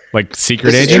 Like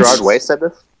secret This is agents? Gerard Way said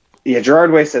this? Yeah,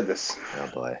 Gerard Way said this. Oh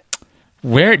boy.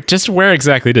 Where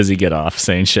exactly does he get off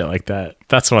saying shit like that?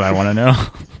 That's what I want to know.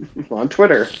 On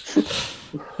Twitter.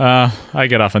 I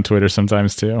get off on Twitter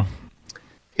sometimes too.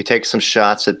 He takes some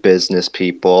shots at business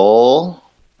people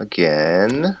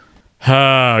again.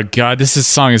 Oh God, this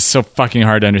song is so fucking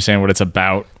hard to understand what it's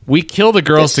about. We kill the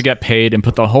girls to get paid and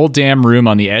put the whole damn room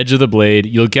on the edge of the blade.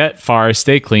 You'll get far,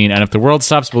 stay clean, and if the world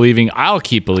stops believing, I'll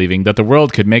keep believing that the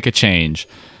world could make a change.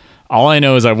 All I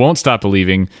know is I won't stop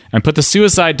believing, and put the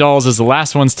suicide dolls as the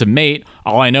last ones to mate.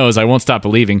 All I know is I won't stop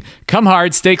believing. Come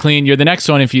hard, stay clean. You're the next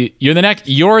one if you're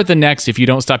the next if you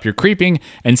don't stop your creeping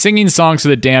and singing songs to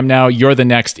the damn now. You're the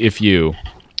next if you.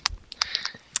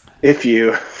 If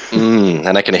you.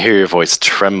 And I can hear your voice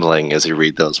trembling as you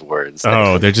read those words.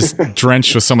 Oh, they're just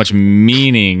drenched with so much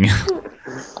meaning.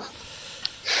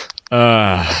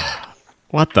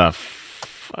 What the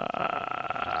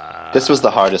This was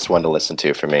the hardest one to listen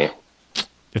to for me.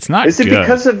 It's not Is it good.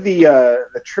 because of the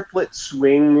triplet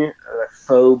swing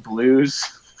faux blues?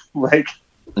 Like,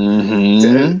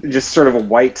 just sort of a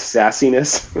white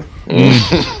sassiness?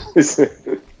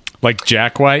 Like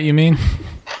Jack White, you mean?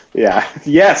 Yeah.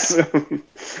 Yes.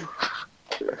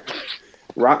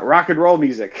 Rock and roll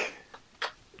music.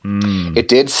 It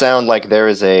did sound like there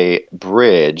is a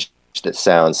bridge that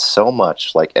sounds so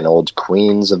much like an old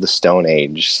Queens of the Stone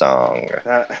Age song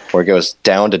where it goes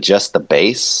down to just the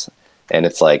bass and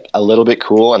it's like a little bit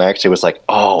cool, and I actually was like,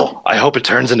 oh, I hope it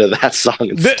turns into that song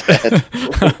instead.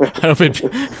 I hope it.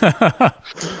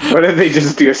 What if they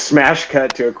just do a smash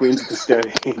cut to a Queens of the Stone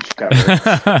Age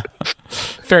cover?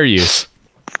 Fair use.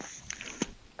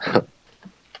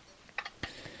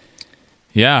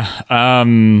 Yeah.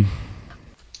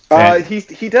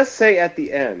 He does say at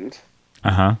the end,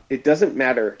 Uh-huh. it doesn't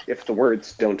matter if the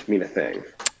words don't mean a thing.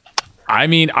 I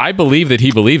mean, I believe that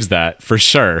he believes that for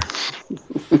sure.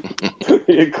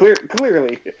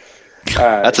 Clearly.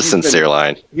 That's a sincere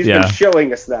line. He's Yeah. been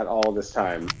showing us that all this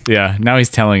time. Yeah, now he's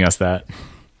telling us that.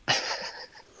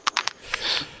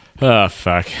 Oh,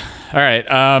 fuck. All right.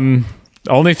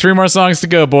 Only 3 more songs to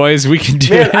go, boys. We can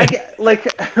do Man, it.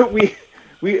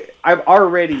 I'm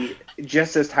already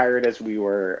just as tired as we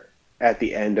were at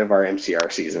the end of our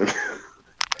MCR season.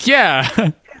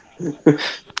 Yeah.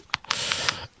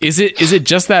 Is it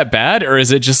just that bad, or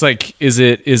is it just like is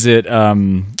it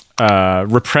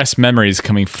repressed memories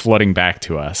coming flooding back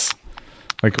to us?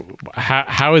 Like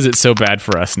how is it so bad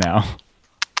for us now?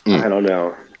 I don't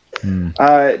know.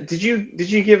 Did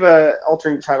you give a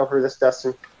alternate title for this,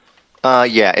 Dustin?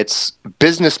 Yeah, it's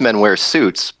Businessmen Wear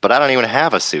Suits, but I don't even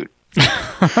have a suit.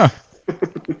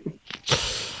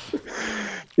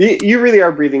 You really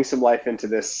are breathing some life into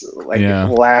this,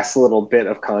 last little bit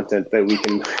of content that we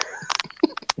can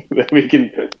that we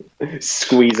can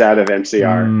squeeze out of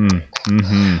MCR.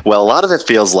 Mm-hmm. Well, a lot of it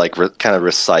feels like kind of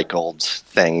recycled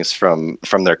things from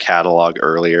their catalog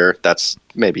earlier. That's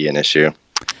maybe an issue.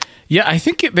 Yeah, I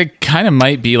think they kind of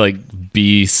might be like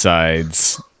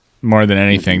B-sides more than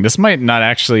anything. This might not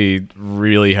actually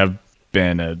really have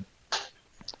been an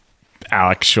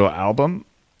actual album.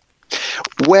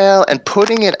 Well, and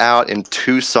putting it out in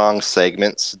 2-song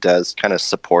segments does kind of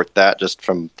support that. Just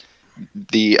from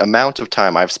the amount of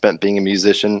time I've spent being a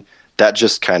musician, that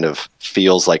just kind of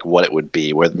feels like what it would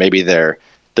be, where maybe their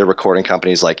recording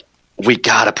company's like, we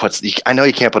gotta put, I know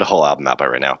you can't put a whole album out by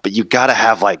right now, but you gotta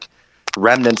have like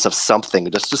remnants of something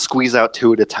just to squeeze out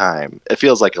 2 at a time. It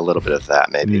feels like a little bit of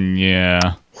that, maybe.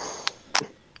 Yeah.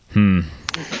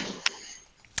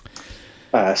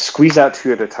 Squeeze out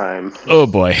 2 at a time. Oh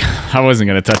boy, I wasn't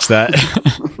gonna touch that.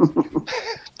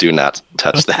 Do not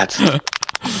touch that.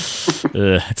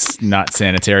 It's not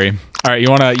sanitary. All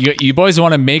right, you boys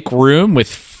want to make room with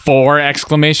 4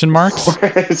 exclamation marks?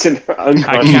 It's an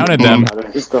I counted them. amount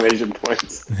of exclamation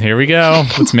points. Here we go.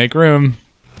 Let's make room.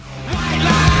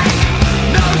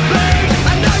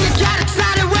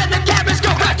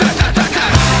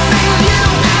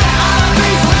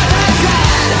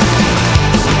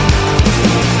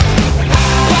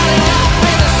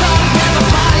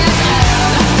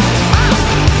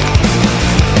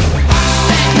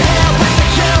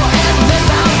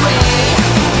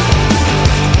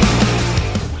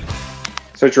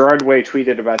 So Gerard Way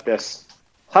tweeted about this.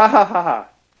 Ha ha ha ha.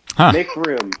 Huh. Make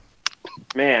room.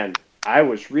 Man, I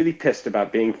was really pissed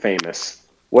about being famous.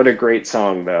 What a great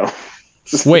song, though.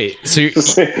 Wait, so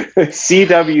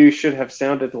CW should have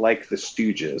sounded like the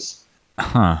Stooges.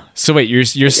 So wait,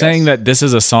 you're saying that this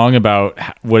is a song about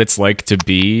what it's like to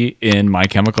be in My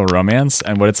Chemical Romance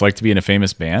and what it's like to be in a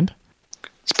famous band?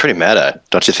 It's pretty meta,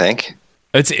 don't you think?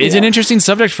 It's an interesting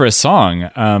subject for a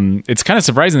song. It's kind of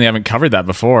surprising they haven't covered that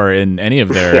before in any of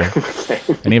their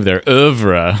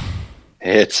oeuvre.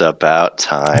 It's about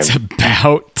time. It's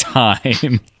about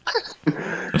time.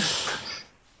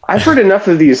 I've heard enough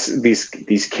of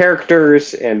these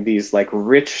characters and these like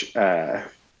rich Lore.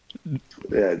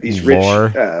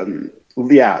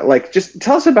 Just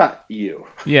tell us about you.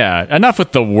 Yeah, enough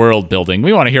with the world building.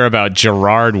 We want to hear about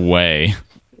Gerard Way.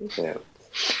 Yeah.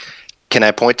 Can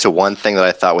I point to one thing that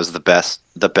I thought was the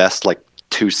best like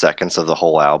 2 seconds of the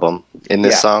whole album in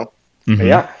this song? Mm-hmm.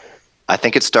 Yeah. I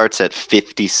think it starts at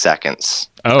 50 seconds.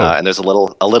 Oh. And there's a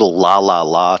little la la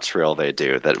la trill they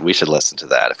do that we should listen to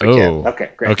that if we can.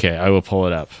 Okay, great. Okay, I will pull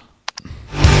it up.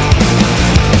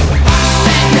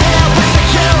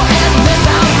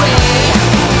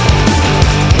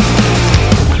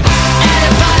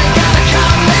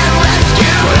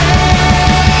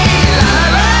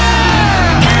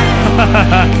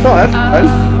 Oh, that's fun.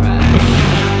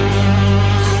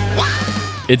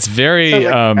 It's very Sounds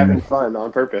like having fun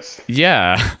on purpose.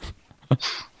 yeah.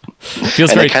 Feels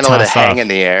And very they kind of let it tossed off. hang in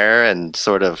the air and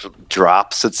sort of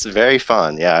drops. It's very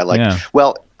fun. Yeah, I like. Yeah.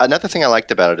 Well, another thing I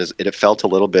liked about it is it felt a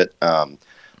little bit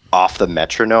off the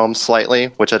metronome slightly,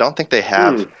 which I don't think they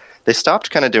have. They stopped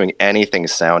kind of doing anything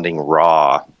sounding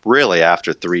raw really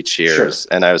after 3 Cheers,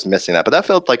 and I was missing that. But that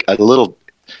felt like a little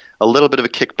bit of a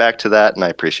kickback to that, and I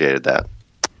appreciated that.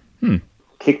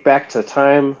 Kick back to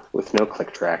time with no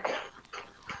click track.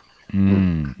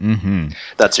 Mm-hmm.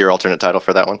 That's your alternate title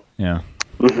for that one? Yeah.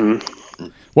 Mm-hmm.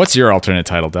 What's your alternate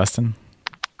title, Dustin?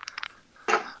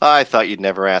 I thought you'd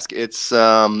never ask. It's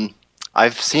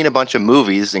I've seen a bunch of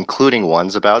movies, including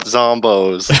ones about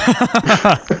zombos.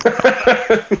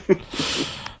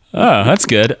 Oh, that's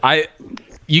good.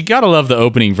 You gotta love the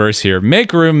opening verse here.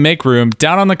 Make room, make room.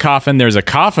 Down on the coffin, there's a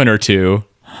coffin or two.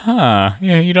 Huh.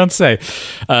 Yeah, you don't say.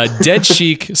 Dead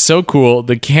chic, so cool.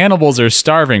 The cannibals are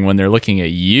starving when they're looking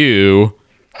at you.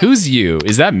 Who's you?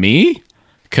 Is that me?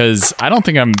 Because I don't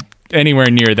think I'm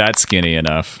anywhere near that skinny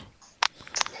enough.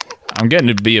 I'm getting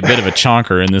to be a bit of a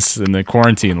chonker in the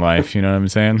quarantine life. You know what I'm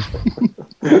saying?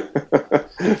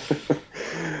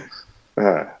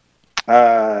 God.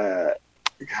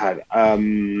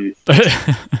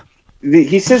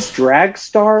 He says drag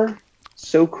star.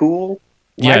 So cool.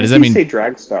 Why does does that he mean say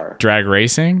drag star? Drag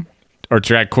racing or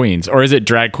drag queens, or is it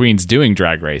drag queens doing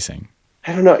drag racing?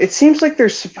 I don't know. It seems like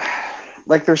there's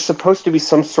supposed to be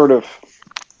some sort of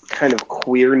kind of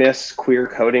queer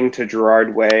coding to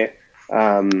Gerard Way,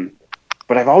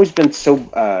 but I've always been so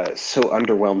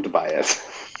underwhelmed by it.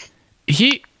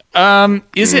 He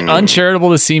is it uncharitable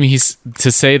to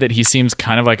say that he seems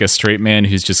kind of like a straight man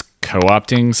who's just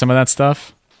co-opting some of that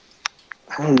stuff?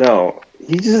 I don't know.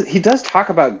 He does talk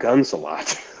about guns a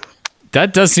lot.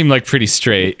 That does seem like pretty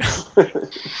straight.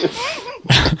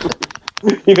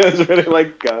 He does really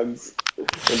like guns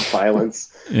and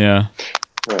violence. Yeah.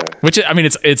 Which, I mean,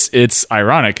 it's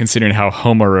ironic considering how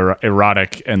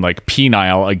homoerotic and like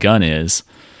penile a gun is.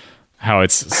 How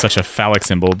it's such a phallic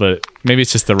symbol, but maybe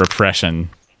it's just the repression,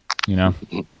 you know?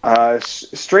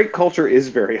 Straight culture is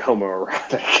very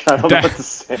homoerotic. I don't know what to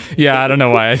say. Yeah, I don't know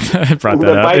why I brought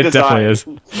that up. It definitely is.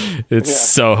 It's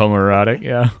so homoerotic,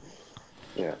 yeah.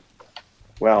 Yeah.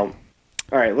 Well,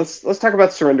 all right, let's talk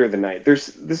about Surrender of the Night.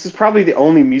 This is probably the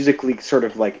only musically sort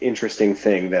of like interesting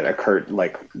thing that occurred,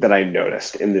 like that I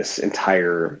noticed in this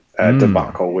entire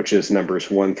debacle, which is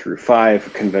numbers 1 through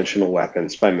 5, Conventional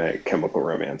Weapons by My Chemical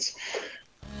Romance.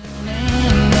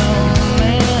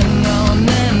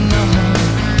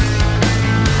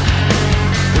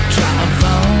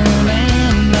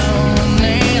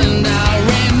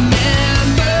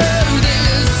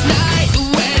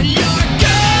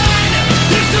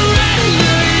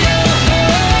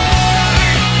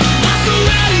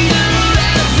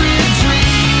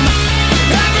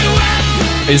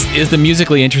 Is the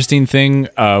musically interesting thing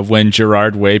when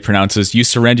Gerard Way pronounces "you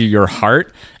surrender your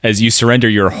heart" as "you surrender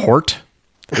your hort"?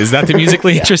 Is that the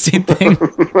musically interesting thing?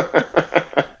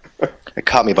 It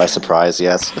caught me by surprise.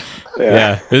 Yes.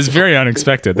 Yeah, it was very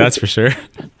unexpected. That's for sure.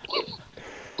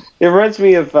 It reminds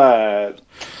me of I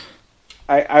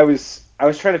was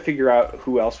trying to figure out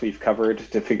who else we've covered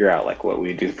to figure out like what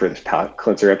we do for this palate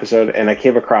cleanser episode, and I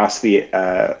came across the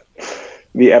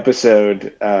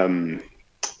episode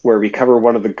where we cover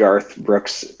one of the Garth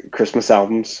Brooks Christmas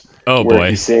albums. Oh where boy,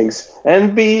 he sings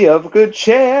 "And be of good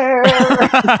cheer."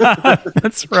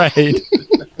 That's right.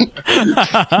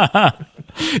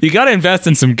 You got to invest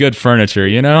in some good furniture,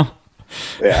 you know.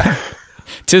 Yeah.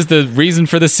 'Tis the reason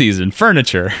for the season,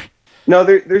 furniture. No,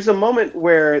 there's a moment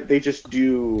where they just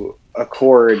do a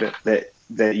chord that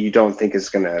you don't think is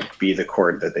going to be the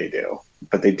chord that they do,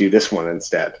 but they do this one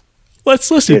instead.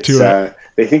 Let's listen to it.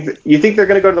 They think you think they're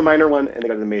going to go to the minor one, and they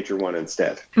go to the major one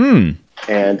instead. And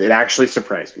it actually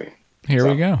surprised me. Here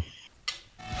we go. Here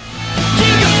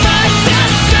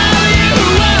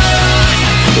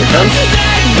it comes.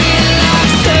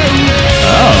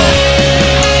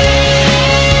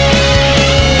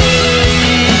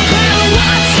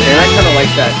 And I kind of like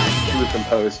that Drew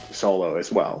composed solo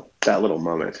as well, that little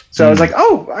moment. So I was like,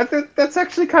 that's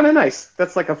actually kind of nice.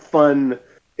 That's like a fun,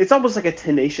 it's almost like a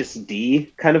Tenacious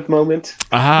D kind of moment.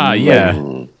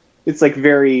 Yeah. It's like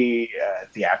very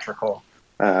theatrical.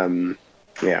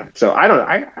 Yeah, so I don't know.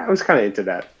 I was kind of into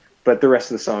that. But the rest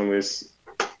of the song was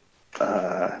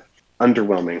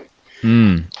underwhelming.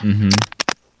 Do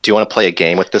you want to play a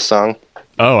game with this song?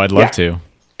 Oh, I'd love to.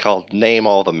 Called Name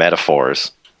All the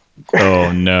Metaphors.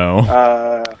 Oh no.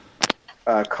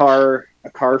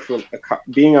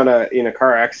 Being in a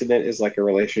car accident is like a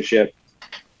relationship.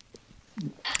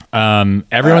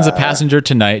 Everyone's a passenger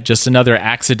tonight, just another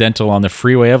accidental on the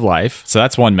freeway of life. So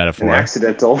that's one metaphor. An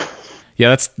accidental. Yeah,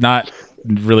 that's not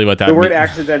really what that means. The word means.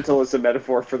 accidental is a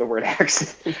metaphor for the word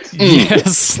accident.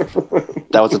 Yes.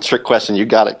 That was a trick question. You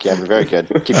got it, Cameron. Very good.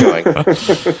 Keep going.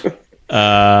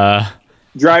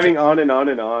 Driving on and on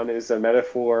and on is a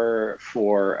metaphor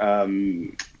for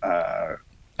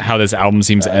how this album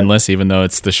seems endless, even though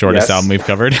it's the shortest album we've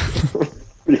covered.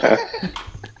 Yeah.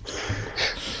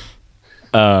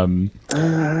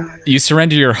 You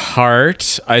surrender your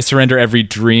heart. I surrender every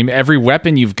dream, every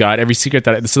weapon you've got, every secret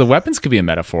so the weapons could be a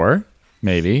metaphor.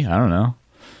 Maybe. I don't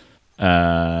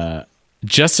know.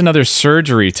 Just another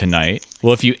surgery tonight.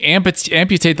 Well, if you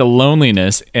amputate the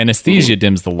loneliness, anesthesia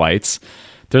dims the lights.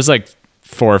 There's like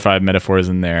 4 or 5 metaphors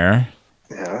in there.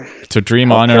 Yeah. So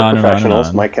dream on and on and on and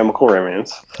on. My Chemical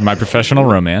Romance. My Professional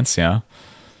Romance, yeah.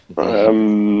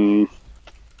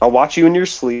 I'll Watch You in Your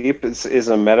Sleep is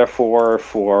a metaphor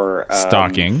for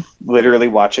stalking, literally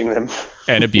watching them,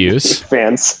 and abuse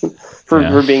fans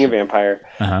for being a vampire.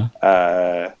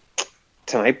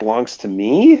 Tonight Belongs to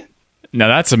Me. Now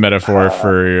that's a metaphor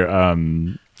for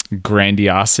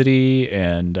grandiosity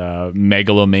and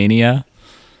megalomania.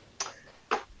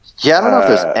 Yeah, I don't know if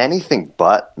there's anything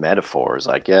but metaphors,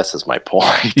 I guess, is my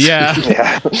point.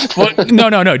 Yeah. Well,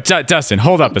 no. Dustin,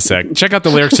 hold up a sec. Check out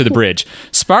the lyrics to the bridge.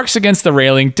 Sparks against the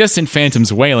railing, distant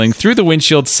phantoms wailing, through the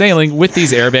windshield sailing, with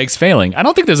these airbags failing. I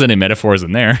don't think there's any metaphors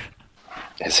in there.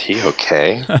 Is he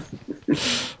okay?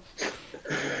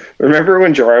 Remember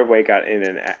when Gerard Way got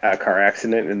in a car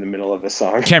accident in the middle of a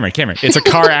song? Cameron, it's a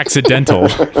car accidental.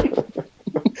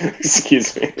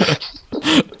 Excuse me.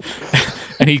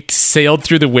 And he sailed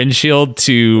through the windshield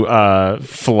to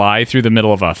fly through the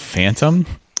middle of a Phantom.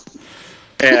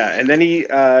 Yeah, and then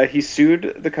he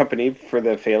sued the company for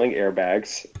the failing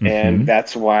airbags, and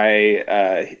that's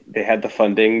why they had the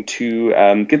funding to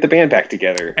get the band back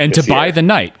together And to buy the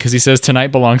night, because he says tonight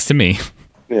belongs to me.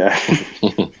 Yeah.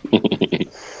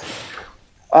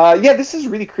 Yeah, this is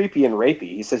really creepy and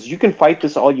rapey. He says, "You can fight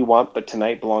this all you want, but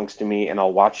tonight belongs to me, and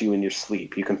I'll watch you in your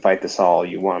sleep. You can fight this all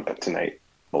you want, but tonight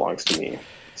belongs to me.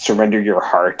 Surrender your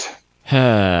heart."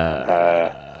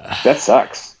 That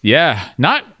sucks. Yeah,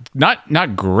 not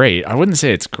great. I wouldn't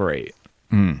say it's great.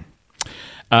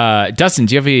 Dustin,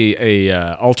 do you have a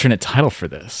alternate title for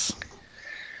this?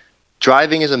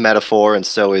 Driving is a metaphor, and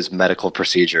so is medical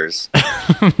procedures.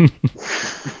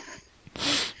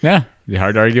 Yeah, it'd be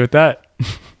hard to argue with that.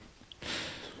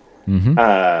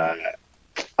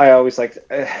 I always like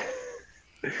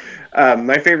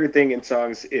my favorite thing in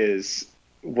songs is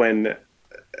when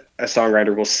a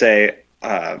songwriter will say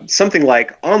something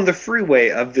like, "On the freeway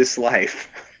of this life."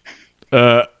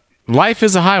 Life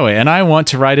is a highway, and I want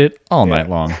to ride it all night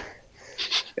long.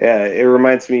 Yeah, it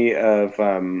reminds me of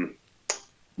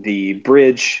the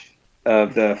bridge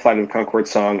of the Flight of the Conchords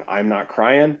song, "I'm Not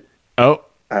Crying." Oh,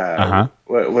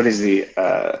 What is the...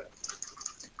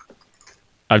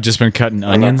 I've just been cutting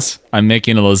onions. I'm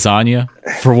making a lasagna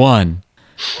for one.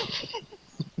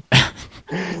 Is that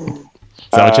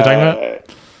what you're talking about?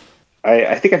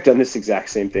 I think I've done this exact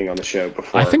same thing on the show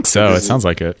before. I think so. It sounds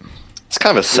like it. It's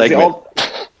kind of a segment.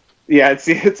 It's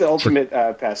the ultimate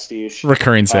pastiche.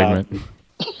 Recurring segment.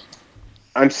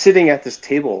 I'm sitting at this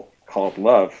table called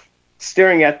love,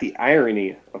 staring at the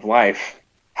irony of life.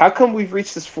 How come we've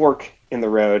reached this fork in the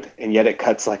road, and yet it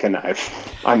cuts like a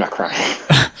knife? I'm not crying.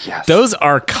 Yes. Those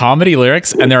are comedy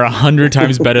lyrics, and they're 100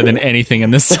 times better than anything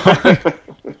in this song.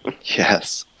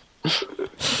 Yes.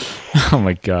 Oh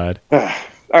my god. All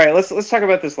right, let's talk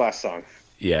about this last song.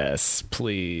 Yes,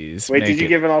 please. Wait, did you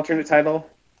give an alternate title?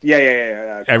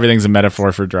 Yeah. Everything's a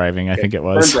metaphor for driving. I think it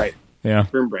was. Burn Bright. Yeah.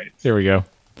 Burn Bright. Here we go.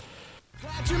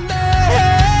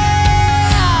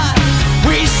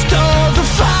 We stole the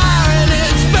fire and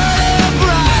it's burning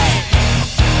bright.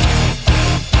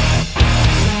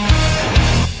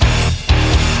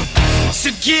 So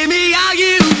give me all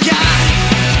you got.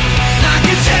 I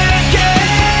can take it.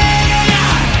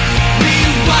 We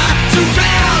walked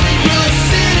around in your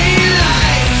city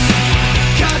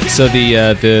lights. So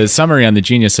the summary on the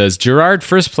Genius says, Gerard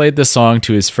first played the song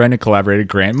to his friend and collaborator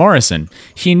Grant Morrison.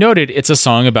 He noted it's a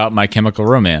song about My Chemical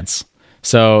Romance.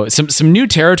 So some new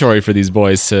territory for these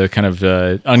boys to kind of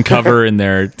uncover in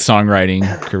their songwriting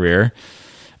career.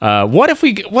 What if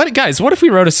we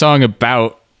wrote a song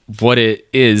about what it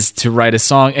is to write a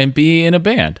song and be in a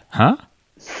band? Huh?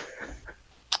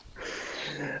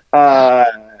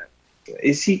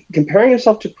 Is he comparing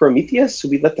himself to Prometheus? So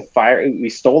we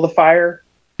stole the fire,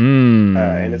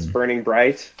 and it's burning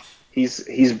bright.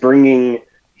 He's bringing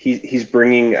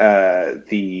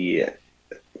the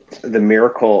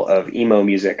miracle of emo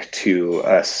music to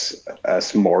us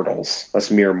mortals, us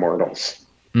mere mortals.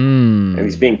 And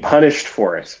he's being punished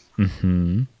for it.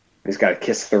 Mm-hmm. He's got to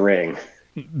kiss the ring.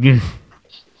 Mm-hmm.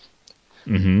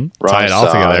 Tie it all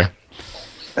together.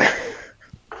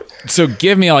 So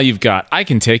give me all you've got. I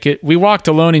can take it. We walked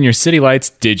alone in your city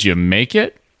lights. Did you make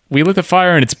it? We lit the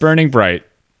fire and it's burning bright.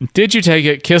 Did you take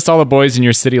it? Kissed all the boys in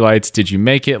your city lights. Did you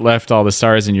make it? Left all the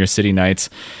stars in your city nights.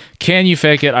 Can you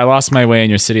fake it? I lost my way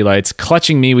in your city lights.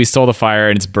 Clutching me, we stole the fire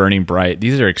and it's burning bright.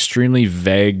 These are extremely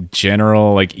vague,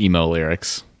 general, like emo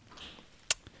lyrics.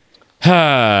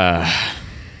 I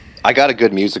got a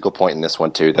good musical point in this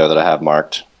one too, though, that I have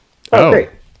marked. Oh, great.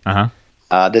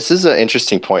 This is an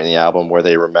interesting point in the album where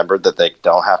they remembered that they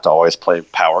don't have to always play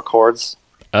power chords.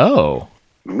 Oh.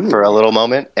 For a little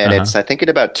moment, and it's I think at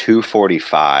about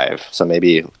 2:45, so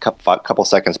maybe a couple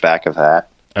seconds back of that.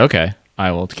 Okay, I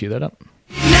will cue that up.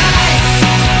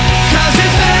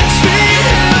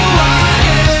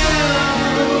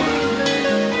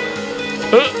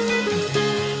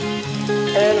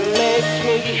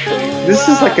 This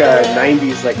is like a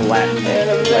 90s like Latin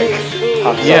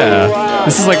pop song. Yeah,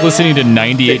 this is like listening to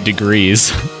 98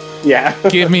 Degrees. Yeah.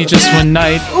 Give me just one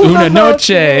night, una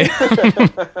noche.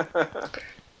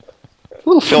 A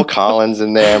little Phil Collins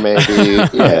in there, maybe.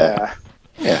 Yeah.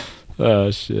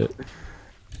 Oh shit.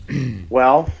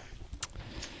 Well,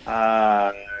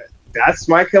 that's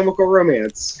My Chemical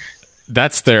Romance.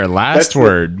 That's their last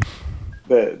word.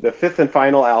 The fifth and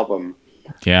final album.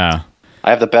 Yeah. I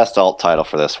have the best alt title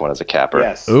for this one as a capper.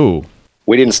 Yes. Ooh.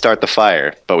 We didn't start the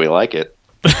fire, but we like it.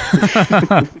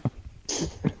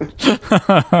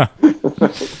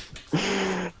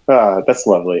 That's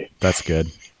lovely. That's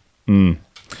good.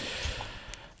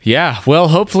 Yeah, well,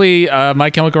 hopefully My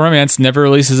Chemical Romance never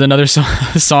releases another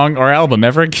song or album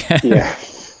ever again. Yeah.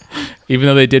 Even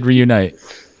though they did reunite.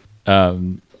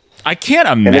 I can't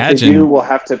imagine. And if they do, we'll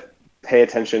have to pay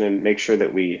attention and make sure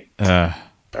that we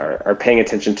are paying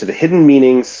attention to the hidden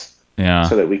meanings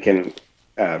so that we can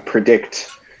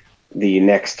predict the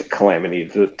next calamity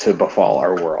to befall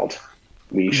our world.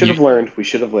 We should have learned. We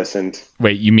should have listened.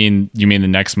 Wait, you mean the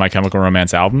next My Chemical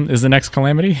Romance album is the next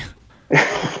calamity?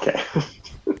 Okay.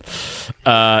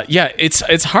 Yeah,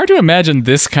 it's hard to imagine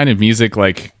this kind of music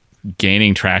like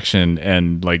gaining traction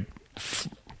and like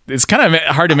it's kind of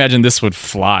hard to imagine this would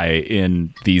fly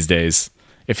in these days.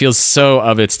 It feels so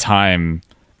of its time,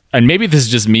 and maybe this is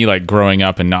just me like growing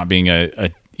up and not being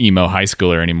a emo high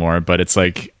schooler anymore. But it's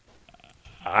like,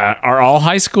 are all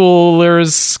high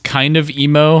schoolers kind of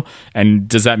emo? And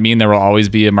does that mean there will always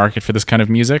be a market for this kind of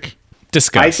music?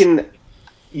 Discuss.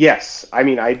 Yes. I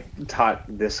mean, I taught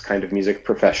this kind of music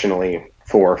professionally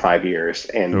 4 or 5 years,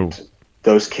 and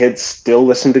those kids still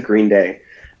listen to Green Day.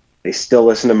 They still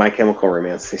listen to My Chemical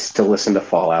Romance. They still listen to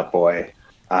Fall Out Boy.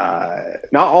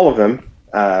 Not all of them,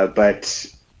 but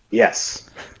yes.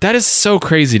 That is so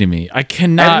crazy to me. I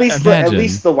cannot imagine. At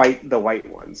least the white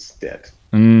ones did.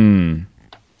 Some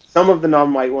of the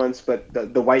non-white ones, but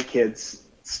the white kids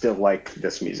still like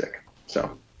this music.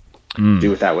 So do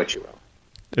with that what you will.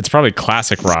 It's probably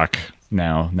classic rock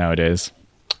nowadays.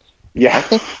 Yeah. I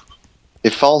think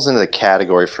it falls into the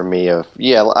category for me of,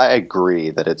 I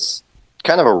agree that it's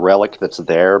kind of a relic that's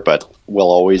there, but will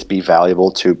always be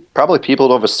valuable to probably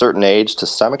people of a certain age to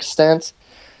some extent.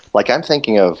 Like I'm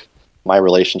thinking of my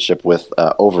relationship with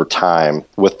over time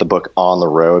with the book On the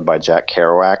Road by Jack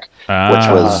Kerouac, which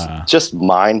was just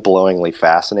mind-blowingly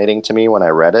fascinating to me when I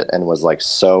read it and was like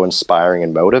so inspiring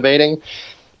and motivating.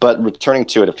 But returning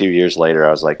to it a few years later,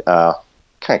 I was like, kind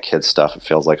of kid stuff. It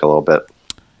feels like a little bit.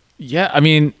 Yeah, I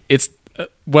mean, it's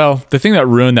the thing that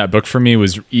ruined that book for me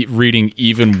was reading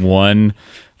even one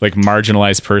like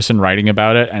marginalized person writing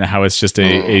about it and how it's just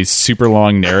a super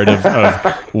long narrative of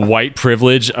white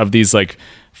privilege of these like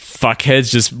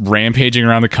fuckheads just rampaging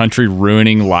around the country,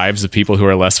 ruining lives of people who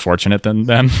are less fortunate than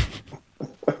them.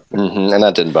 And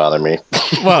that didn't bother me.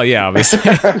 Well, yeah, obviously.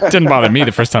 It didn't bother me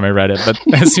the first time I read it. But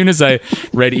as soon as I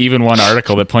read even one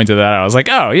article that pointed that out, I was like,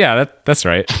 oh, yeah, that's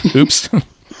right. Oops.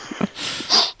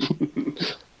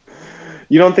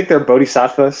 You don't think they're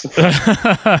bodhisattvas?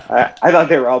 I thought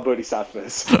they were all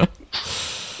bodhisattvas.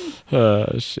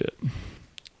 Shit.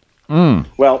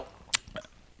 Well.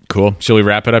 Cool. Shall we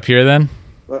wrap it up here then?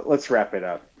 Let's wrap it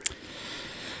up.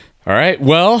 All right.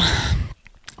 Well,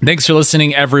 thanks for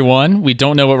listening, everyone. We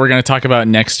don't know what we're going to talk about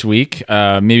next week.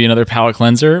 Maybe another palate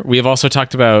cleanser. We have also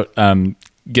talked about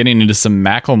getting into some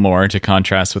Macklemore to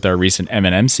contrast with our recent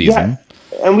Eminem season. Yeah.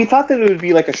 And we thought that it would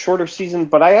be like a shorter season,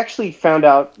 but I actually found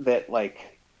out that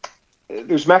like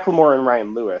there's Macklemore and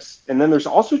Ryan Lewis, and then there's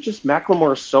also just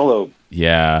Macklemore's solo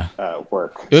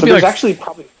work. So there's actually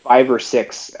probably 5 or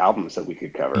 6 albums that we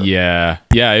could cover. Yeah,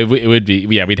 it would be.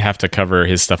 Yeah, we'd have to cover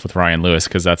his stuff with Ryan Lewis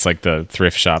because that's like the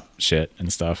thrift shop shit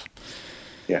and stuff.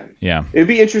 Yeah. It'd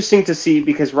be interesting to see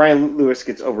because Ryan Lewis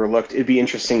gets overlooked. It'd be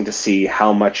interesting to see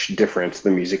how much different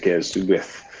the music is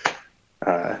with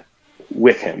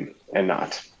him and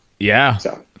not. Yeah,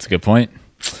 so that's a good point.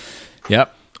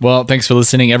 Yep. Well, thanks for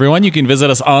listening, everyone. You can visit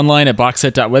us online at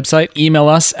boxset.website, email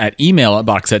us at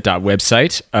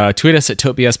email@boxset.website, tweet us at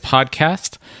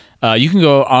Topiaspodcast. You can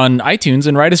go on iTunes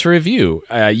and write us a review.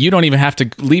 You don't even have to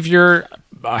leave your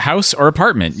house or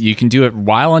apartment. You can do it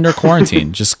while under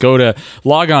quarantine. Just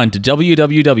log on to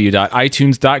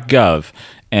www.itunes.gov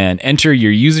and enter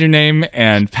your username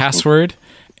and password,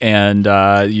 and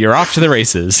you're off to the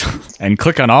races. And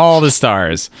click on all the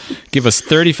stars. Give us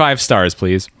 35 stars,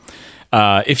 please.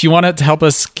 If you want to help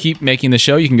us keep making the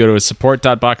show, you can go to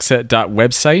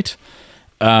support.boxset.website.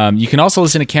 You can also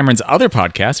listen to Cameron's other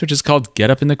podcast, which is called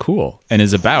Get Up in the Cool, and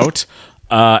is about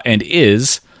and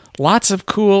is lots of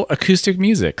cool acoustic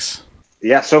musics.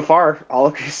 Yeah, so far, all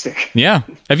acoustic. Yeah.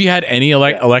 Have you had any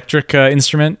electric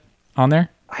instrument on there?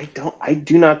 I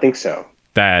do not think so.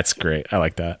 That's great. I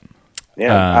like that.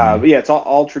 Yeah. But yeah, it's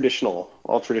all traditional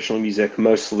music,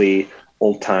 mostly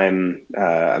old time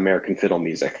American fiddle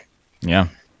music. Yeah.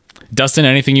 Dustin,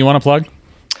 anything you want to plug?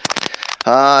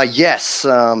 Yes.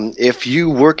 If you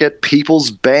work at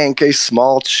People's Bank, a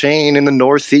small chain in the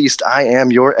Northeast, I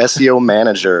am your SEO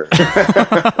manager.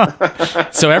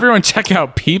 So everyone check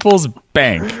out People's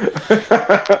Bank.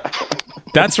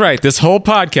 That's right. This whole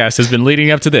podcast has been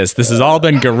leading up to this. This has all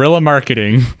been guerrilla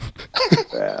marketing.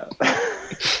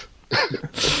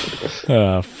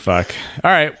 Oh, fuck.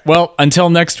 All right. Well, until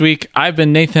next week, I've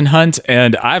been Nathan Hunt,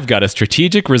 and I've got a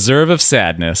strategic reserve of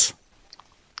sadness.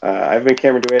 I've been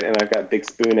Cameron DeWitt, and I've got big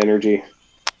spoon energy.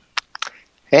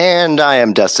 And I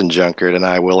am Dustin Junkard, and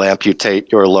I will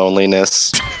amputate your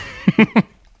loneliness.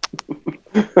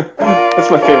 That's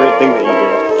my favorite thing that you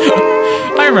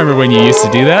do. I remember when you used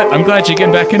to do that. I'm glad you're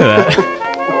getting back into that.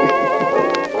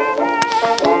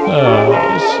 Oh,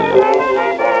 shit.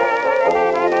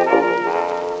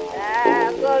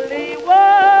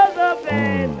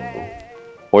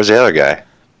 Where's the other guy?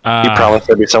 He promised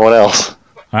there'd be someone else.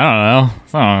 I don't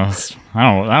know.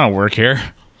 I don't work here.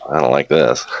 I don't like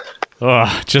this.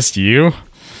 Oh, just you?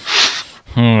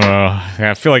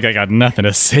 I feel like I got nothing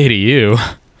to say to you.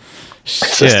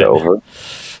 It's just over.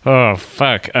 Oh,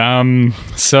 fuck.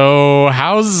 So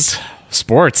how's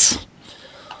sports?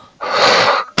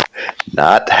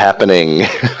 Not happening.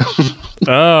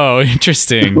 Oh,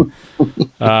 interesting.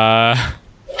 What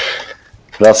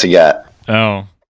else you got? Oh,